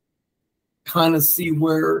kind of see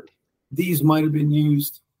where these might have been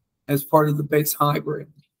used as part of the base hybrid.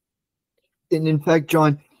 And in fact,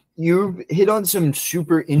 John, you hit on some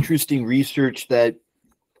super interesting research that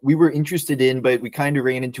we were interested in, but we kind of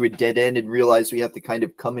ran into a dead end and realized we have to kind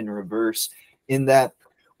of come in reverse, in that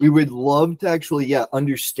we would love to actually,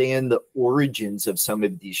 understand the origins of some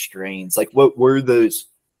of these strains. Like, what were those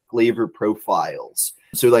flavor profiles?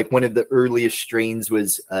 So like one of the earliest strains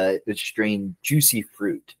was the strain Juicy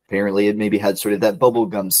Fruit. Apparently it maybe had sort of that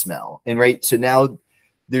bubblegum smell. And right, so now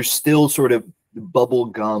there's still sort of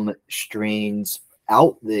bubblegum strains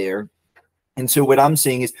out there. And so what I'm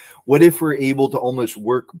saying is, what if we're able to almost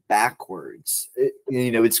work backwards?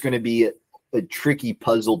 It's going to be a tricky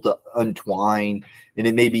puzzle to untwine, and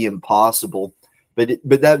it may be impossible. But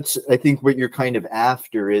that's, I think, what you're kind of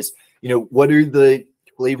after is, what are the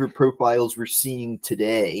flavor profiles we're seeing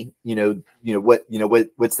today?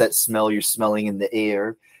 What's that smell you're smelling in the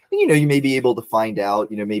air? And, you may be able to find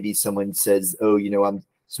out. Maybe someone says, "Oh, I'm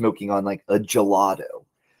smoking on like a gelato."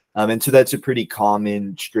 And so that's a pretty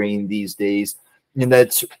common strain these days. And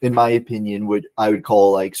that's, in my opinion, what I would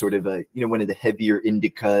call like sort of a, one of the heavier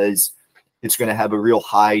indicas. It's going to have a real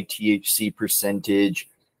high THC percentage.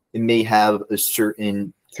 It may have a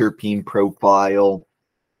certain terpene profile.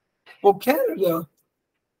 Well, Canada,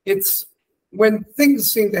 it's when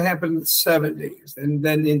things seemed to happen in the 70s and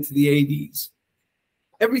then into the 80s,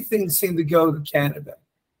 everything seemed to go to Canada.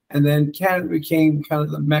 And then Canada became kind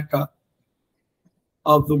of the mecca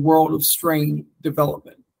of the world of strain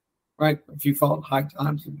development, right? If you followed High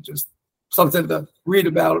Times, it was just something to read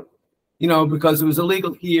about, because it was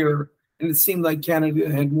illegal here. And it seemed like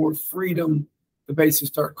Canada had more freedom to basically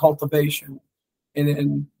start cultivation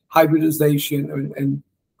and hybridization and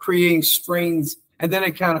creating strains. And then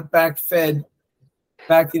it kind of backfed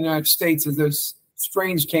back to the United States as those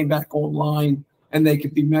strains came back online and they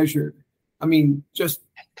could be measured. I mean, just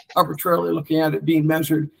arbitrarily looking at it being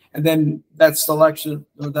measured, and then that selection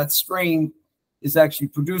or that strain is actually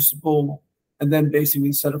producible and then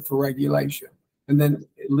basically set up for regulation and then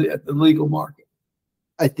at the legal market.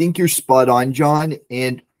 I think you're spot on, John.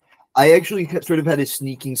 And I actually sort of had a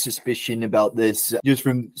sneaking suspicion about this just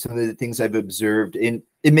from some of the things I've observed. And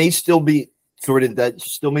it may still be sort of that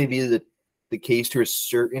still may be the case to a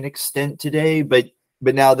certain extent today. But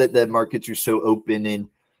now that the markets are so open in,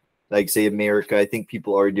 like, say, America, I think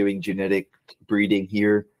people are doing genetic breeding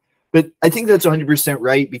here. But I think that's 100%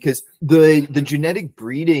 right, because the genetic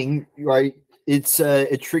breeding, right, it's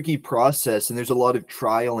a tricky process and there's a lot of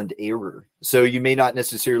trial and error. So you may not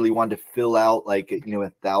necessarily want to fill out like,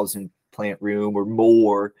 1,000 plant room or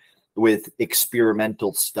more with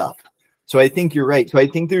experimental stuff. So I think you're right. So I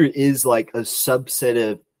think there is like a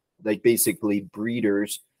subset of like basically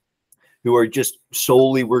breeders who are just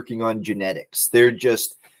solely working on genetics. They're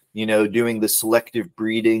just, doing the selective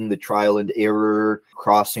breeding, the trial and error,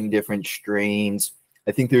 crossing different strains.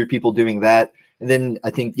 I think there are people doing that. And then I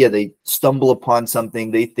think, they stumble upon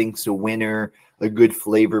something they think's a winner, a good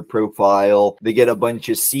flavor profile. They get a bunch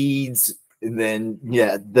of seeds, and then,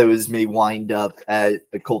 those may wind up at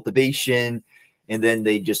a cultivation, and then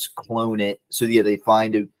they just clone it. So, they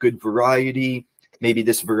find a good variety. Maybe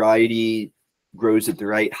this variety grows at the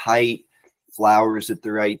right height, flowers at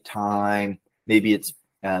the right time. Maybe it's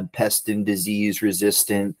pest and disease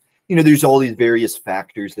resistant. There's all these various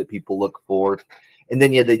factors that people look for. And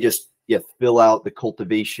then, they just fill out the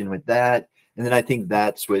cultivation with that. And then I think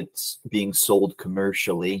that's what's being sold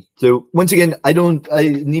commercially. So once again, I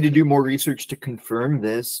need to do more research to confirm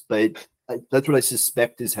this, but that's what I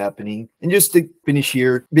suspect is happening. And just to finish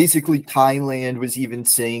here, basically Thailand was even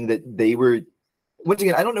saying that they were, once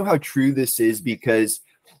again, I don't know how true this is, because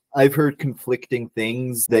I've heard conflicting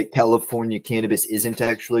things that California cannabis isn't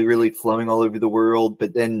actually really flowing all over the world.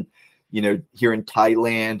 But then, here in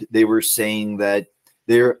Thailand, they were saying that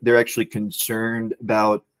they're actually concerned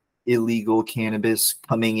about illegal cannabis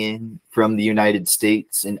coming in from the United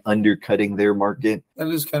States and undercutting their market. That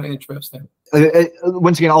is kind of interesting.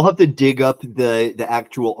 Once again, I'll have to dig up the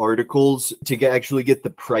actual articles to actually get the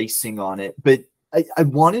pricing on it. But I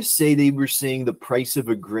want to say they were saying the price of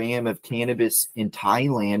a gram of cannabis in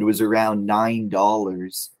Thailand was around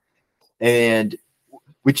 $9, and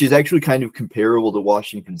which is actually kind of comparable to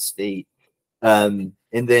Washington State.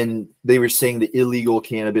 And then they were saying the illegal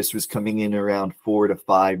cannabis was coming in around $4 to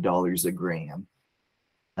 $5 a gram.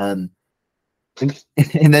 And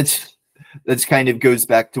that's kind of goes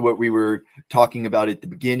back to what we were talking about at the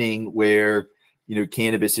beginning, where,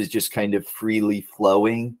 cannabis is just kind of freely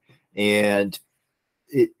flowing, and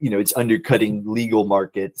it's undercutting legal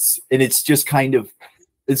markets. And it's kind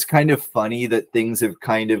of funny that things have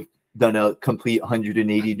kind of done a complete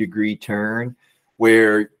 180-degree turn,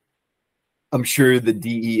 where I'm sure the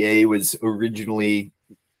DEA was originally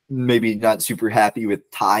maybe not super happy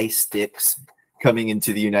with Thai sticks coming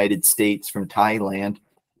into the United States from Thailand.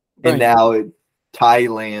 And now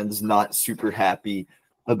Thailand's not super happy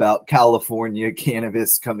about California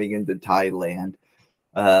cannabis coming into Thailand.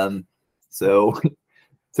 So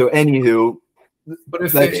anywho, but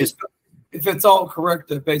if it's all correct,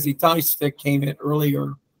 that basically Thai stick came in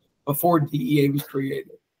earlier before DEA was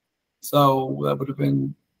created. So that would have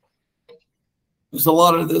been, there's a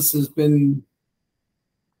lot of this has been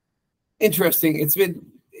interesting. It's been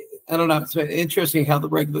interesting how the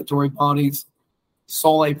regulatory bodies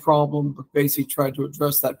saw a problem, but basically tried to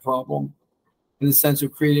address that problem in the sense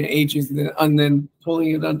of creating agents and then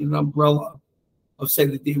pulling it under an umbrella of, say,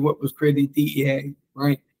 what was created DEA,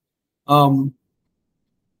 right?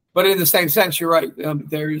 But in the same sense, you're right.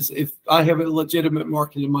 If I have a legitimate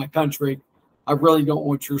market in my country, I really don't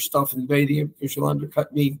want your stuff invading it, because you'll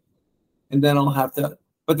undercut me, and then I'll have to.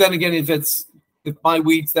 But then again, if my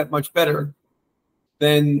weed's that much better,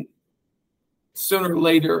 then sooner or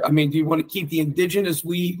later, do you want to keep the indigenous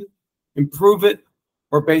weed, improve it,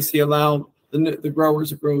 or basically allow the growers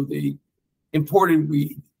to grow the imported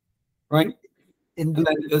weed, right? And then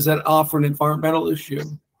does that offer an environmental issue?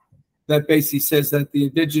 that basically says that the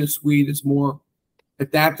indigenous weed is more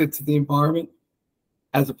adapted to the environment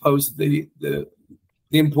as opposed to the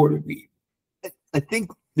imported weed. I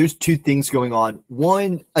think there's two things going on.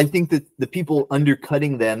 One, I think that the people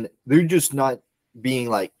undercutting them, they're just not being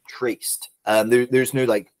like traced. There's no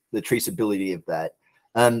like the traceability of that.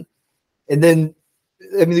 And then,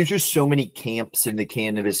 I mean, there's just so many camps in the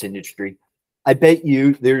cannabis industry. I bet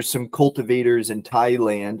you there's some cultivators in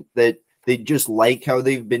Thailand that they just like how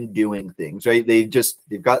they've been doing things, right? They've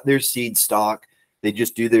got their seed stock. They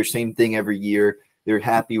just do their same thing every year. They're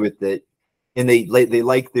happy with it. And they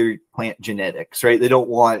like their plant genetics, right? They don't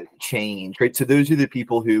want change, right? So those are the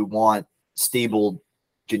people who want stable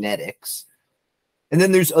genetics. And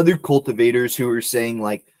then there's other cultivators who are saying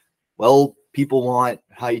like, well, people want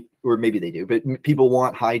high, or maybe they do, but people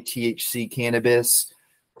want high THC cannabis.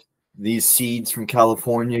 These seeds from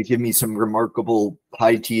California give me some remarkable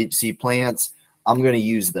high THC plants. I'm going to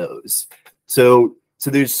use those. So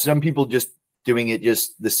there's some people just doing it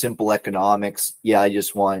just the simple economics. Yeah, I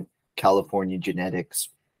just want California genetics.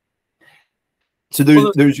 So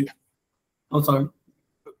there's I'm sorry.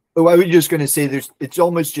 Oh, I was just going to say it's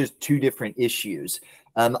almost just two different issues.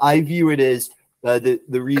 I view it as the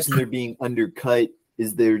reason they're being undercut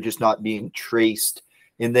is they're just not being traced,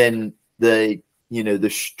 and then the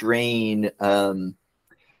strain, the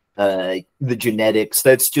genetics,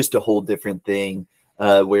 that's just a whole different thing.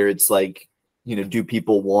 Where it's like, do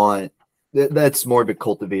people want that's more of a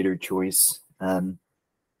cultivator choice. Well,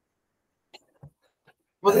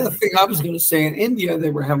 the other thing I was going to say, in India,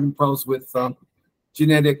 they were having problems with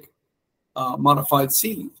genetic modified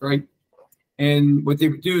seeds, right? And what they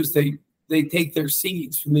would do is they take their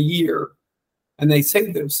seeds from the year and they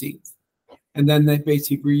save those seeds. And then they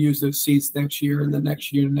basically reuse those seeds next year and the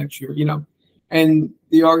next year and next year, And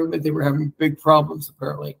the argument they were having big problems,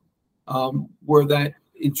 apparently, were that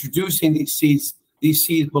introducing these seeds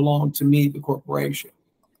belong to me, the corporation.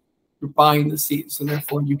 You're buying the seeds, so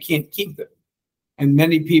therefore you can't keep them. And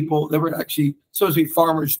many people, there were actually supposed to be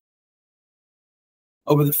farmers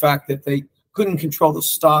over the fact that they couldn't control the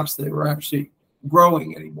stocks they were actually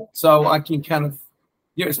growing anymore. So I can kind of,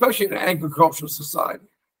 especially in an agricultural society,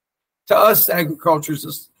 to us, agriculture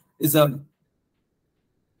is a,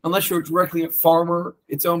 unless you're directly a farmer,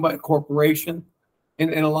 it's owned by a corporation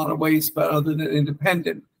in a lot of ways, but other than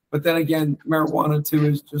independent. But then again, marijuana too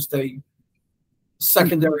is just a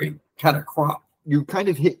secondary kind of crop. You kind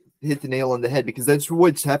of hit the nail on the head, because that's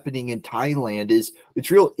what's happening in Thailand. Is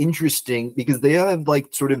it's real interesting because they have like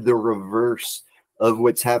sort of the reverse of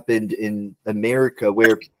what's happened in America,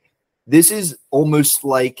 where this is almost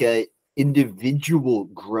like a individual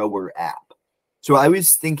grower app. So I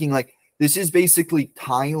was thinking like this is basically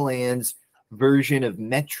Thailand's version of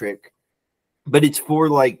Metric, but it's for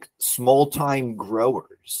like small time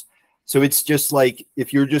growers. So it's just like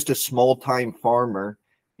if you're just a small time farmer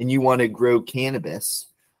and you want to grow cannabis,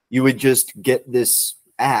 you would just get this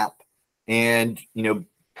app and,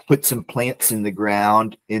 put some plants in the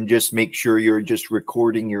ground and just make sure you're just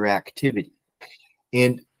recording your activity.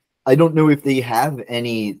 And I don't know if they have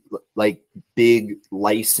any like big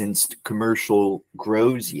licensed commercial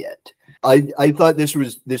grows yet. I thought this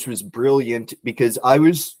was brilliant, because I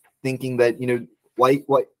was thinking that, why,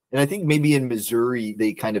 and I think maybe in Missouri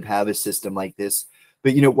they kind of have a system like this,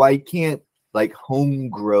 but why can't like home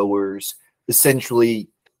growers essentially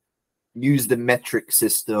use the metric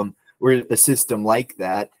system or a system like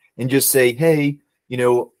that and just say, hey,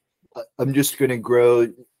 I'm just going to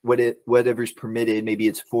grow whatever's permitted. Maybe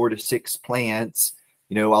it's 4 to 6 plants.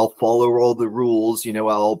 I'll follow all the rules.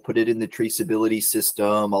 I'll put it in the traceability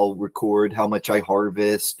system. I'll record how much I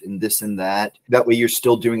harvest and this and that. That way you're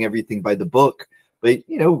still doing everything by the book. But,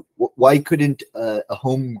 why couldn't a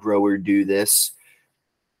home grower do this?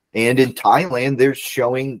 And in Thailand, they're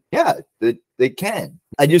showing, that they can.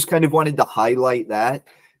 I just kind of wanted to highlight that,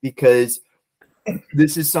 because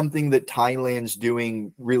this is something that Thailand's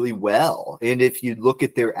doing really well. And if you look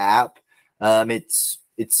at their app, it's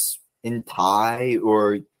in Thai,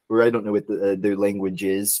 or I don't know what their language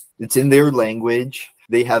is. It's in their language.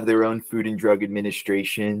 They have their own Food and Drug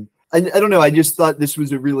Administration. I don't know. I just thought this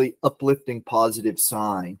was a really uplifting, positive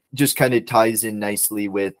sign. Just kind of ties in nicely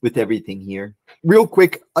with everything here. Real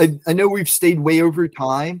quick, I know we've stayed way over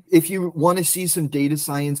time. If you want to see some data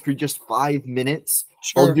science for just 5 minutes,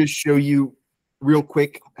 Sure. I'll just show you real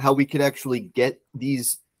quick how we could actually get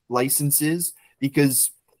these licenses, because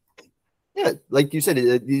like you said,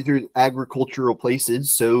 these are agricultural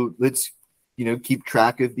places. So let's, keep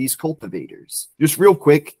track of these cultivators. Just real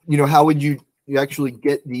quick, how would you actually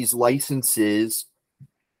get these licenses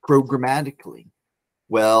programmatically?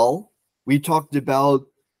 Well, we talked about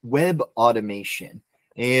web automation.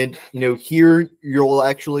 And, here you'll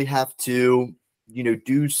actually have to,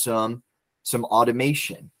 do some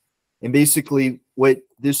automation. And basically what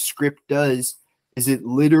this script does is it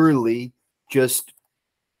literally just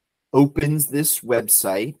opens this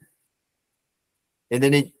website, and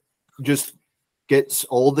then it just gets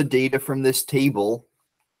all the data from this table,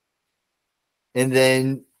 and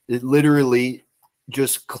then it literally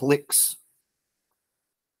just clicks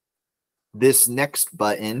this next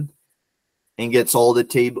button and gets all the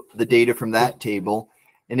data from that table,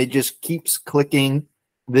 and it just keeps clicking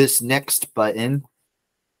this next button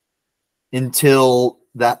until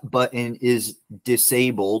that button is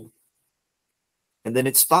disabled, and then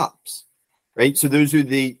it stops, right? So those are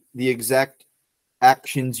the exact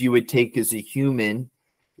actions you would take as a human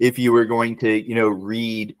if you were going to,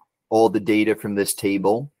 read all the data from this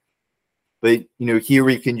table. But, here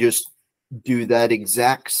we can just do that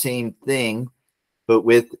exact same thing, but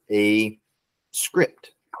with a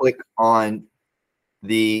script. Click on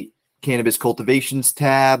the Cannabis Cultivations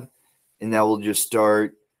tab, and now we'll just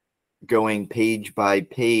start going page by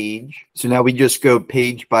page. So now we just go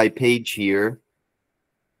page by page here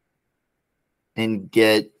and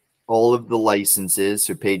get all of the licenses.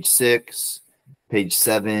 So page 6, page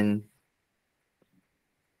 7,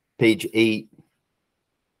 page 8,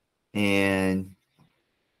 and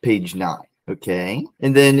page 9. Okay.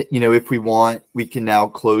 And then, if we want, we can now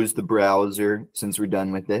close the browser since we're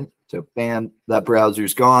done with it. So bam, that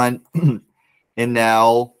browser's gone. And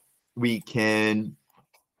now we can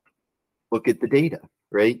look at the data,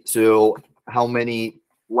 right? So how many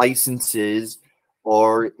licenses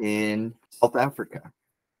are in South Africa?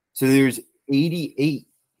 So there's 88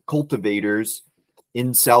 cultivators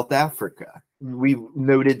in South Africa. We've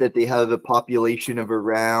noted that they have a population of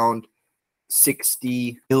around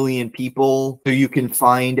 60 million people. So you can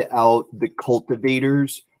find out the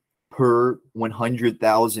cultivators per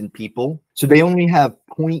 100,000 people. So they only have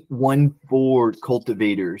 0.14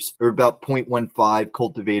 cultivators, or about 0.15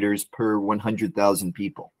 cultivators per 100,000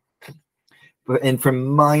 people. And from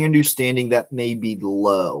my understanding, that may be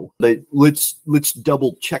low, but let's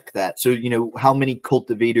double check that. So, how many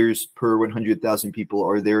cultivators per 100,000 people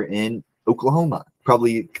are there in Oklahoma?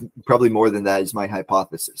 Probably more than that is my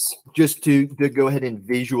hypothesis. Just to go ahead and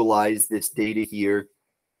visualize this data here,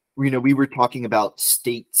 we were talking about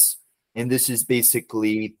states, and this is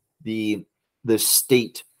basically the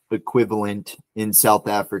state equivalent in South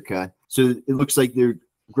Africa. So it looks like they're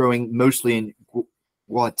growing mostly in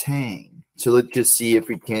Gauteng. So let's just see if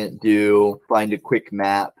we can't find a quick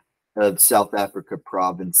map of South Africa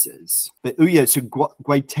provinces. But so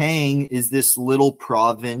Gauteng is this little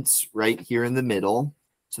province right here in the middle.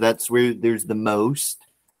 So that's where there's the most,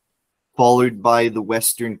 followed by the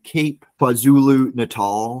Western Cape.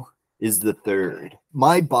 KwaZulu-Natal is the third.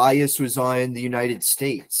 My bias was on the United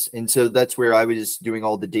States, and so that's where I was doing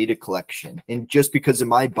all the data collection. And just because of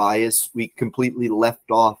my bias, we completely left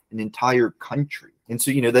off an entire country. And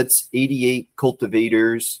so, that's 88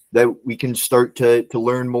 cultivators that we can start to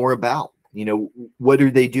learn more about. What are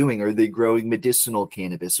they doing? Are they growing medicinal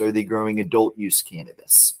cannabis? Are they growing adult use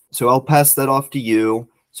cannabis? So I'll pass that off to you.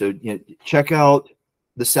 So, check out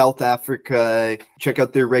the South Africa, check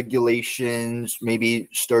out their regulations, maybe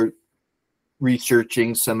start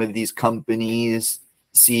researching some of these companies,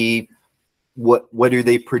 see what are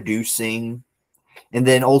they producing. And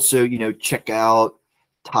then also, check out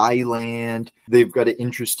Thailand. They've got an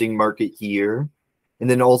interesting market here. And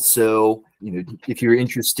then also, if you're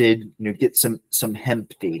interested, get some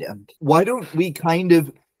hemp data. Why don't we kind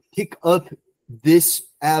of pick up this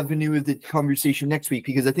avenue of the conversation next week?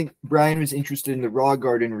 Because I think Brian was interested in the raw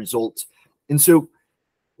garden results. And so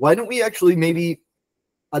why don't we actually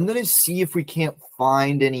I'm going to see if we can't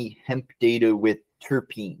find any hemp data with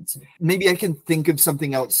terpenes. Maybe I can think of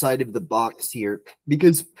something outside of the box here,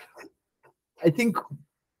 because I think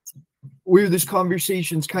where this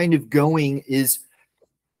conversation's kind of going is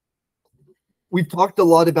we've talked a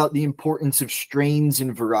lot about the importance of strains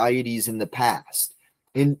and varieties in the past.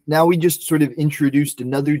 And now we just sort of introduced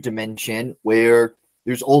another dimension where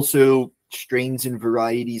there's also strains and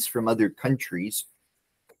varieties from other countries.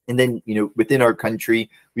 And then, within our country,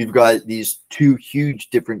 we've got these two huge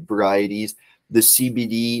different varieties, the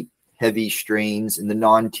CBD heavy strains and the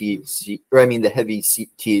the heavy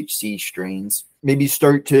THC strains. Maybe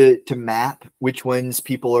start to map which ones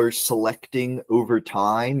people are selecting over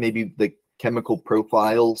time, maybe the chemical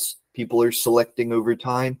profiles people are selecting over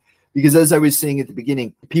time. Because as I was saying at the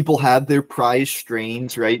beginning, people have their prize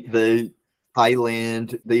strains, right? The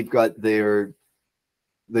Thailand, they've got their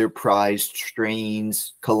their prized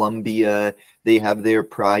strains. Colombia, they have their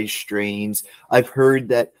prized strains. I've heard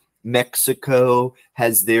that Mexico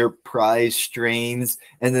has their prize strains,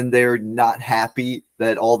 and then they're not happy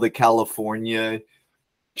that all the California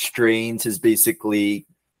strains has basically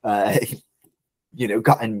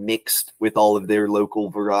gotten mixed with all of their local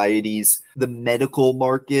varieties. The medical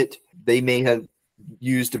market, they may have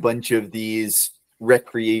used a bunch of these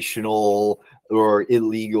recreational or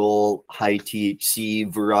illegal high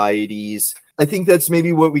THC varieties. I think that's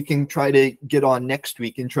maybe what we can try to get on next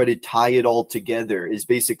week and try to tie it all together. Is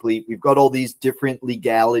basically we've got all these different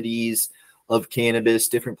legalities of cannabis,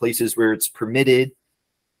 different places where it's permitted.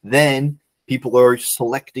 Then people are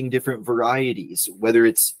selecting different varieties, whether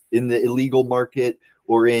it's in the illegal market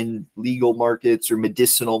or in legal markets or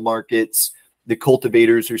medicinal markets. The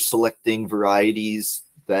cultivators are selecting varieties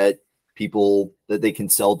that they can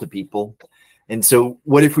sell to people. And so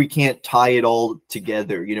what if we can't tie it all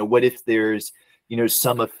together? What if there's,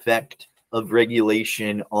 some effect of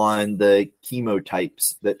regulation on the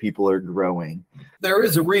chemotypes that people are growing? There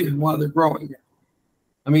is a reason why they're growing it.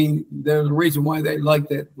 I mean, there's a reason why they like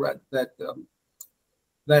that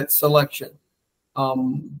selection,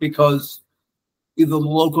 because either the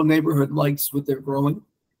local neighborhood likes what they're growing,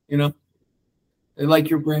 they like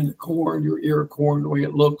your brand of corn, your ear of corn, the way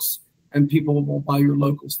it looks, and people will buy your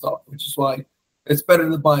local stuff, which is why it's better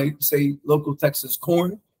to buy, say, local Texas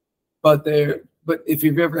corn. But if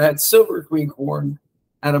you've ever had Silver Queen corn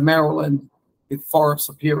out of Maryland, it's far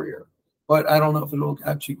superior. But I don't know if it'll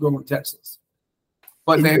actually grow in Texas.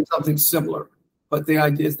 But they have something similar. But the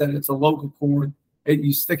idea is that it's a local corn.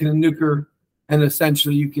 You stick it in a nuker, and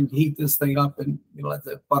essentially you can heat this thing up, and you don't have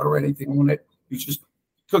to butter or anything on it. You just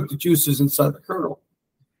cook the juices inside the kernel.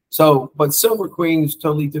 So, but Silver Queen is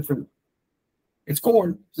totally different. It's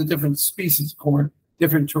corn. It's a different species of corn,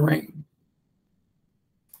 different terrain.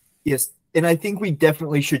 Yes. And I think we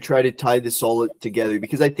definitely should try to tie this all together,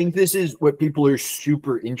 because I think this is what people are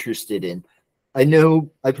super interested in. I know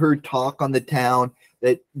I've heard talk on the town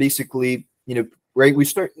that basically, right,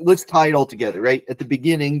 let's tie it all together, right? At the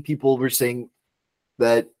beginning, people were saying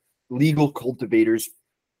that legal cultivators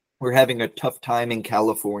were having a tough time in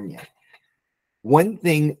California. One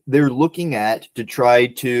thing they're looking at to try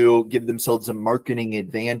to give themselves a marketing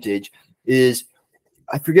advantage is,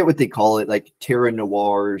 I forget what they call it, like Terra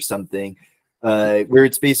Noir or something, where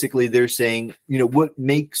it's basically they're saying, what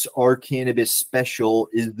makes our cannabis special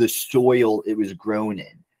is the soil it was grown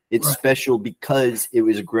in. It's right. Special because it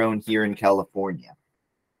was grown here in California.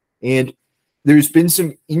 And there's been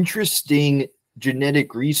some interesting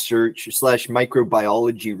genetic research /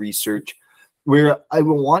 microbiology research where I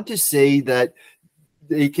would want to say that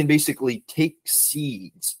they can basically take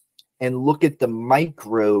seeds and look at the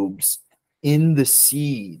microbes in the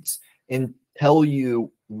seeds and tell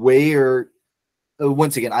you where.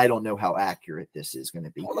 Once again, I don't know how accurate this is going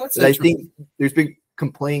to be. But I think there's been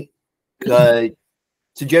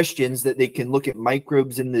suggestions that they can look at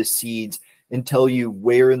microbes in the seeds and tell you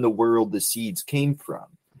where in the world the seeds came from.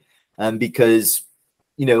 Because,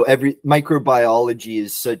 every microbiology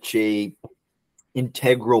is such a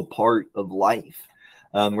integral part of life,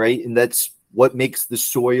 right? And that's what makes the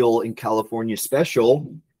soil in California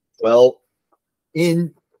special. Well,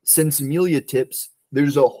 in Sensimelia Tips,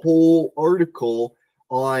 there's a whole article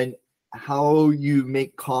on how you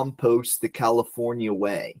make compost the California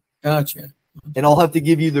way. Gotcha. And I'll have to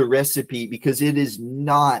give you the recipe because it is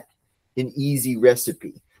not an easy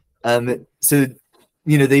recipe. So,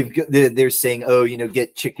 they're saying,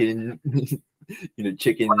 get chicken,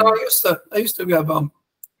 chicken. Well, I used to have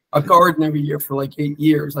a garden every year for like 8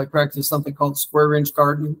 years. I practiced something called square inch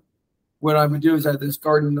gardening. What I would do is I had this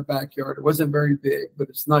garden in the backyard. It wasn't very big, but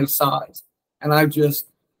it's nice size. And I just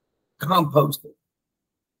composted.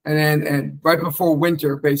 And right before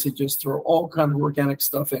winter, basically just throw all kind of organic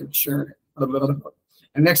stuff in, churn it.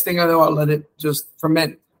 And next thing I know, I let it just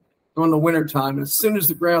ferment during the winter time. And as soon as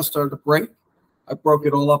the ground started to break, I broke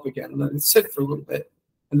it all up again and let it sit for a little bit.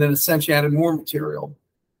 And then essentially added more material.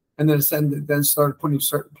 And then started putting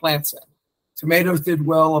certain plants in. Tomatoes did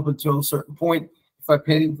well up until a certain point. If I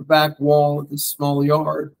painted the back wall of this small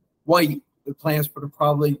yard white, the plants would have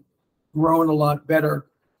probably grown a lot better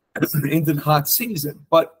into the hot season.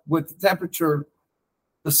 But with the temperature,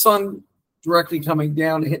 the sun directly coming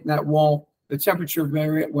down and hitting that wall, the temperature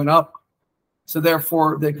variant went up. So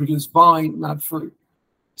therefore, they produce vine, not fruit.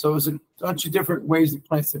 So it was a bunch of different ways that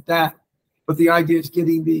plants adapt. But the idea is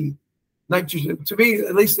getting the nitrogen. To me,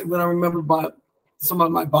 at least when I remember by some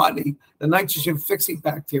of my botany, the nitrogen fixing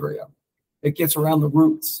bacteria, it gets around the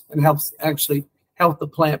roots and helps actually help the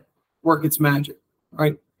plant work its magic,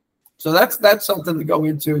 right? So that's something to go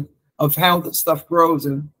into of how the stuff grows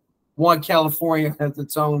and why California has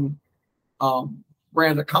its own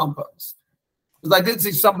brand of compost. Because I did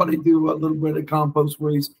see somebody do a little bit of compost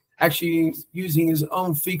where he's actually using his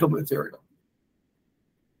own fecal material.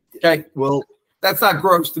 Okay, Well, that's not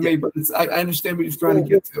gross to me, but I understand what he's trying to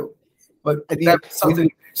get to. But I mean, that's something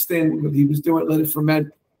he was doing, let it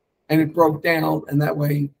ferment, and it broke down, and that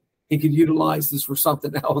way he could utilize this for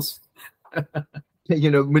something else.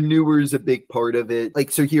 Manure is a big part of it.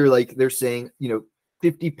 Like, so here, like they're saying,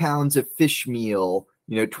 50 pounds of fish meal,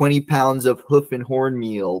 20 pounds of hoof and horn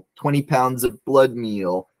meal, 20 pounds of blood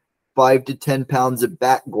meal, 5 to 10 pounds of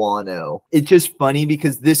bat guano. It's just funny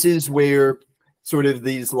because this is where sort of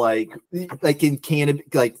these like in cannabis,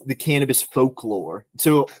 like the cannabis folklore.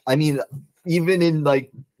 So, I mean, even in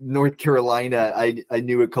like North Carolina, I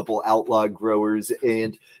knew a couple outlaw growers,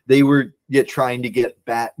 and they were trying to get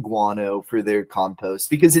bat guano for their compost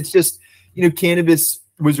because it's just, cannabis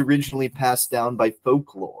was originally passed down by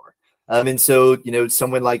folklore. And so,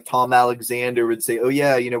 someone like Tom Alexander would say, oh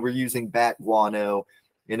yeah, we're using bat guano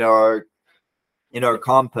in our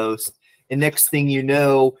compost. And next thing you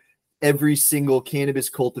know, every single cannabis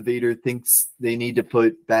cultivator thinks they need to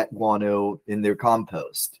put bat guano in their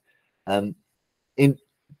compost. And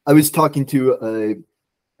I was talking to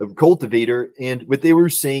a cultivator, and what they were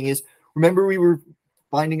saying is, remember we were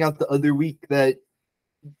finding out the other week that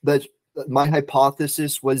my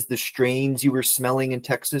hypothesis was the strains you were smelling in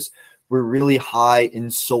Texas were really high in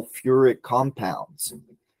sulfuric compounds.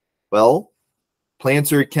 Well,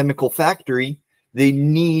 plants are a chemical factory. They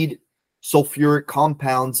need sulfuric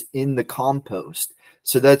compounds in the compost.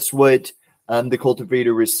 So that's what the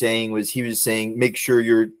cultivator was saying. He was saying, make sure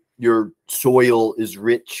your soil is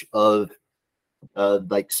rich of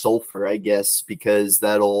like sulfur, I guess, because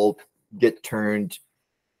that'll get turned.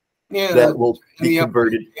 Yeah, that will be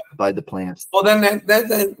converted by the plants. Well, then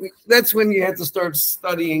that's when you have to start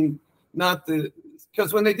studying,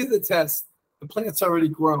 because when they do the test, the plant's already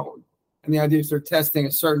grown, and the idea is they're testing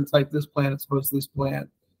a certain type. This plant is supposed to this plant,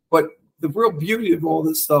 but the real beauty of all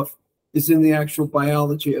this stuff is in the actual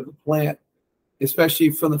biology of the plant,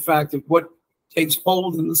 especially from the fact of what takes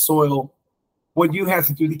hold in the soil, what you have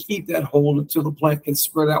to do to keep that hold until the plant can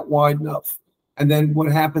spread out wide enough, and then what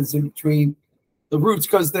happens in between the roots,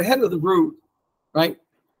 because the head of the root, right?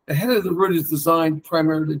 The head of the root is designed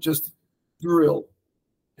primarily to just drill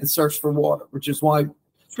and search for water, which is why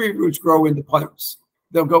tree roots grow into pipes.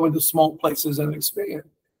 They'll go into small places and expand.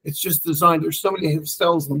 It's just designed. There's so many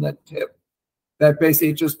cells on that tip that basically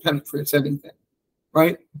it just penetrates anything,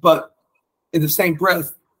 right? But in the same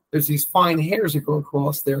breath, there's these fine hairs that go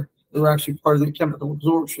across there that are actually part of the chemical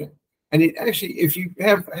absorption. And it actually, if you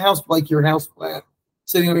have a house like your house plant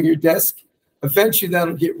sitting on your desk, eventually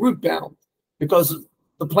that'll get root bound because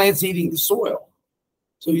the plant's eating the soil.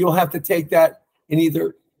 So you'll have to take that and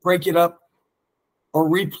either break it up or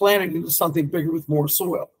replant it into something bigger with more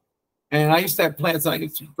soil. And I used to have plants, I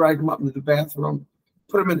used to drag them up into the bathroom,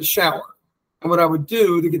 put them in the shower. And what I would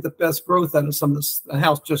do to get the best growth out of some of the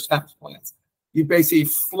house plants, you basically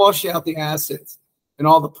flush out the acids and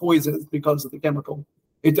all the poisons because of the chemical.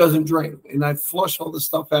 It doesn't drain. And I flush all this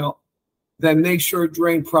stuff out, then make sure it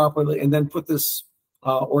drained properly, and then put this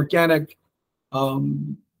organic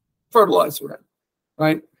fertilizer in,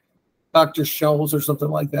 right? Dr. Scholl's or something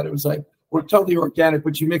like that. It was like, we're totally organic,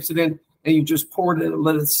 but you mix it in and you just pour it in and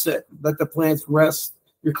let it sit. Let the plants rest.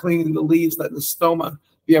 You're cleaning the leaves, letting the stoma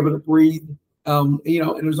be able to breathe. And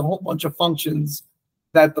there's a whole bunch of functions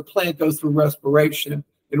that the plant goes through respiration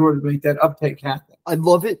in order to make that uptake happen. I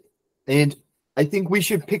love it. And I think we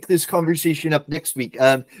should pick this conversation up next week.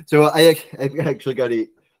 So I actually got to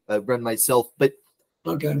run myself, but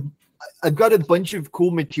okay, I've got a bunch of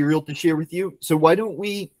cool material to share with you. So why don't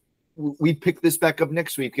we pick this back up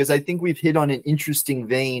next week? Because I think we've hit on an interesting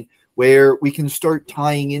vein where we can start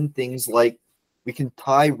tying in things like we can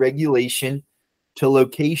tie regulation to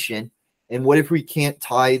location. And what if we can't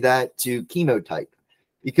tie that to chemotype?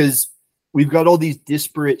 Because we've got all these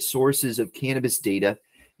disparate sources of cannabis data.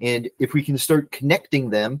 And if we can start connecting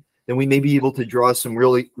them, then we may be able to draw some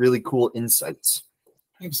really, really cool insights.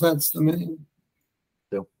 Makes sense to me.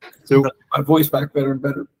 So my voice back better and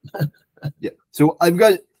better. Yeah. So I've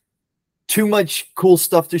got too much cool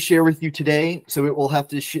stuff to share with you today, so it will have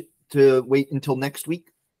to wait until next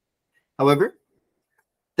week. However,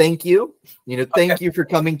 thank you. Thank you for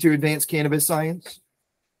coming to Advanced Cannabis Science.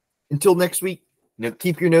 Until next week,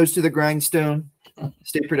 keep your nose to the grindstone,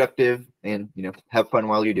 stay productive, and have fun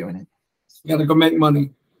while you're doing it. You gotta go make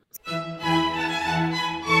money.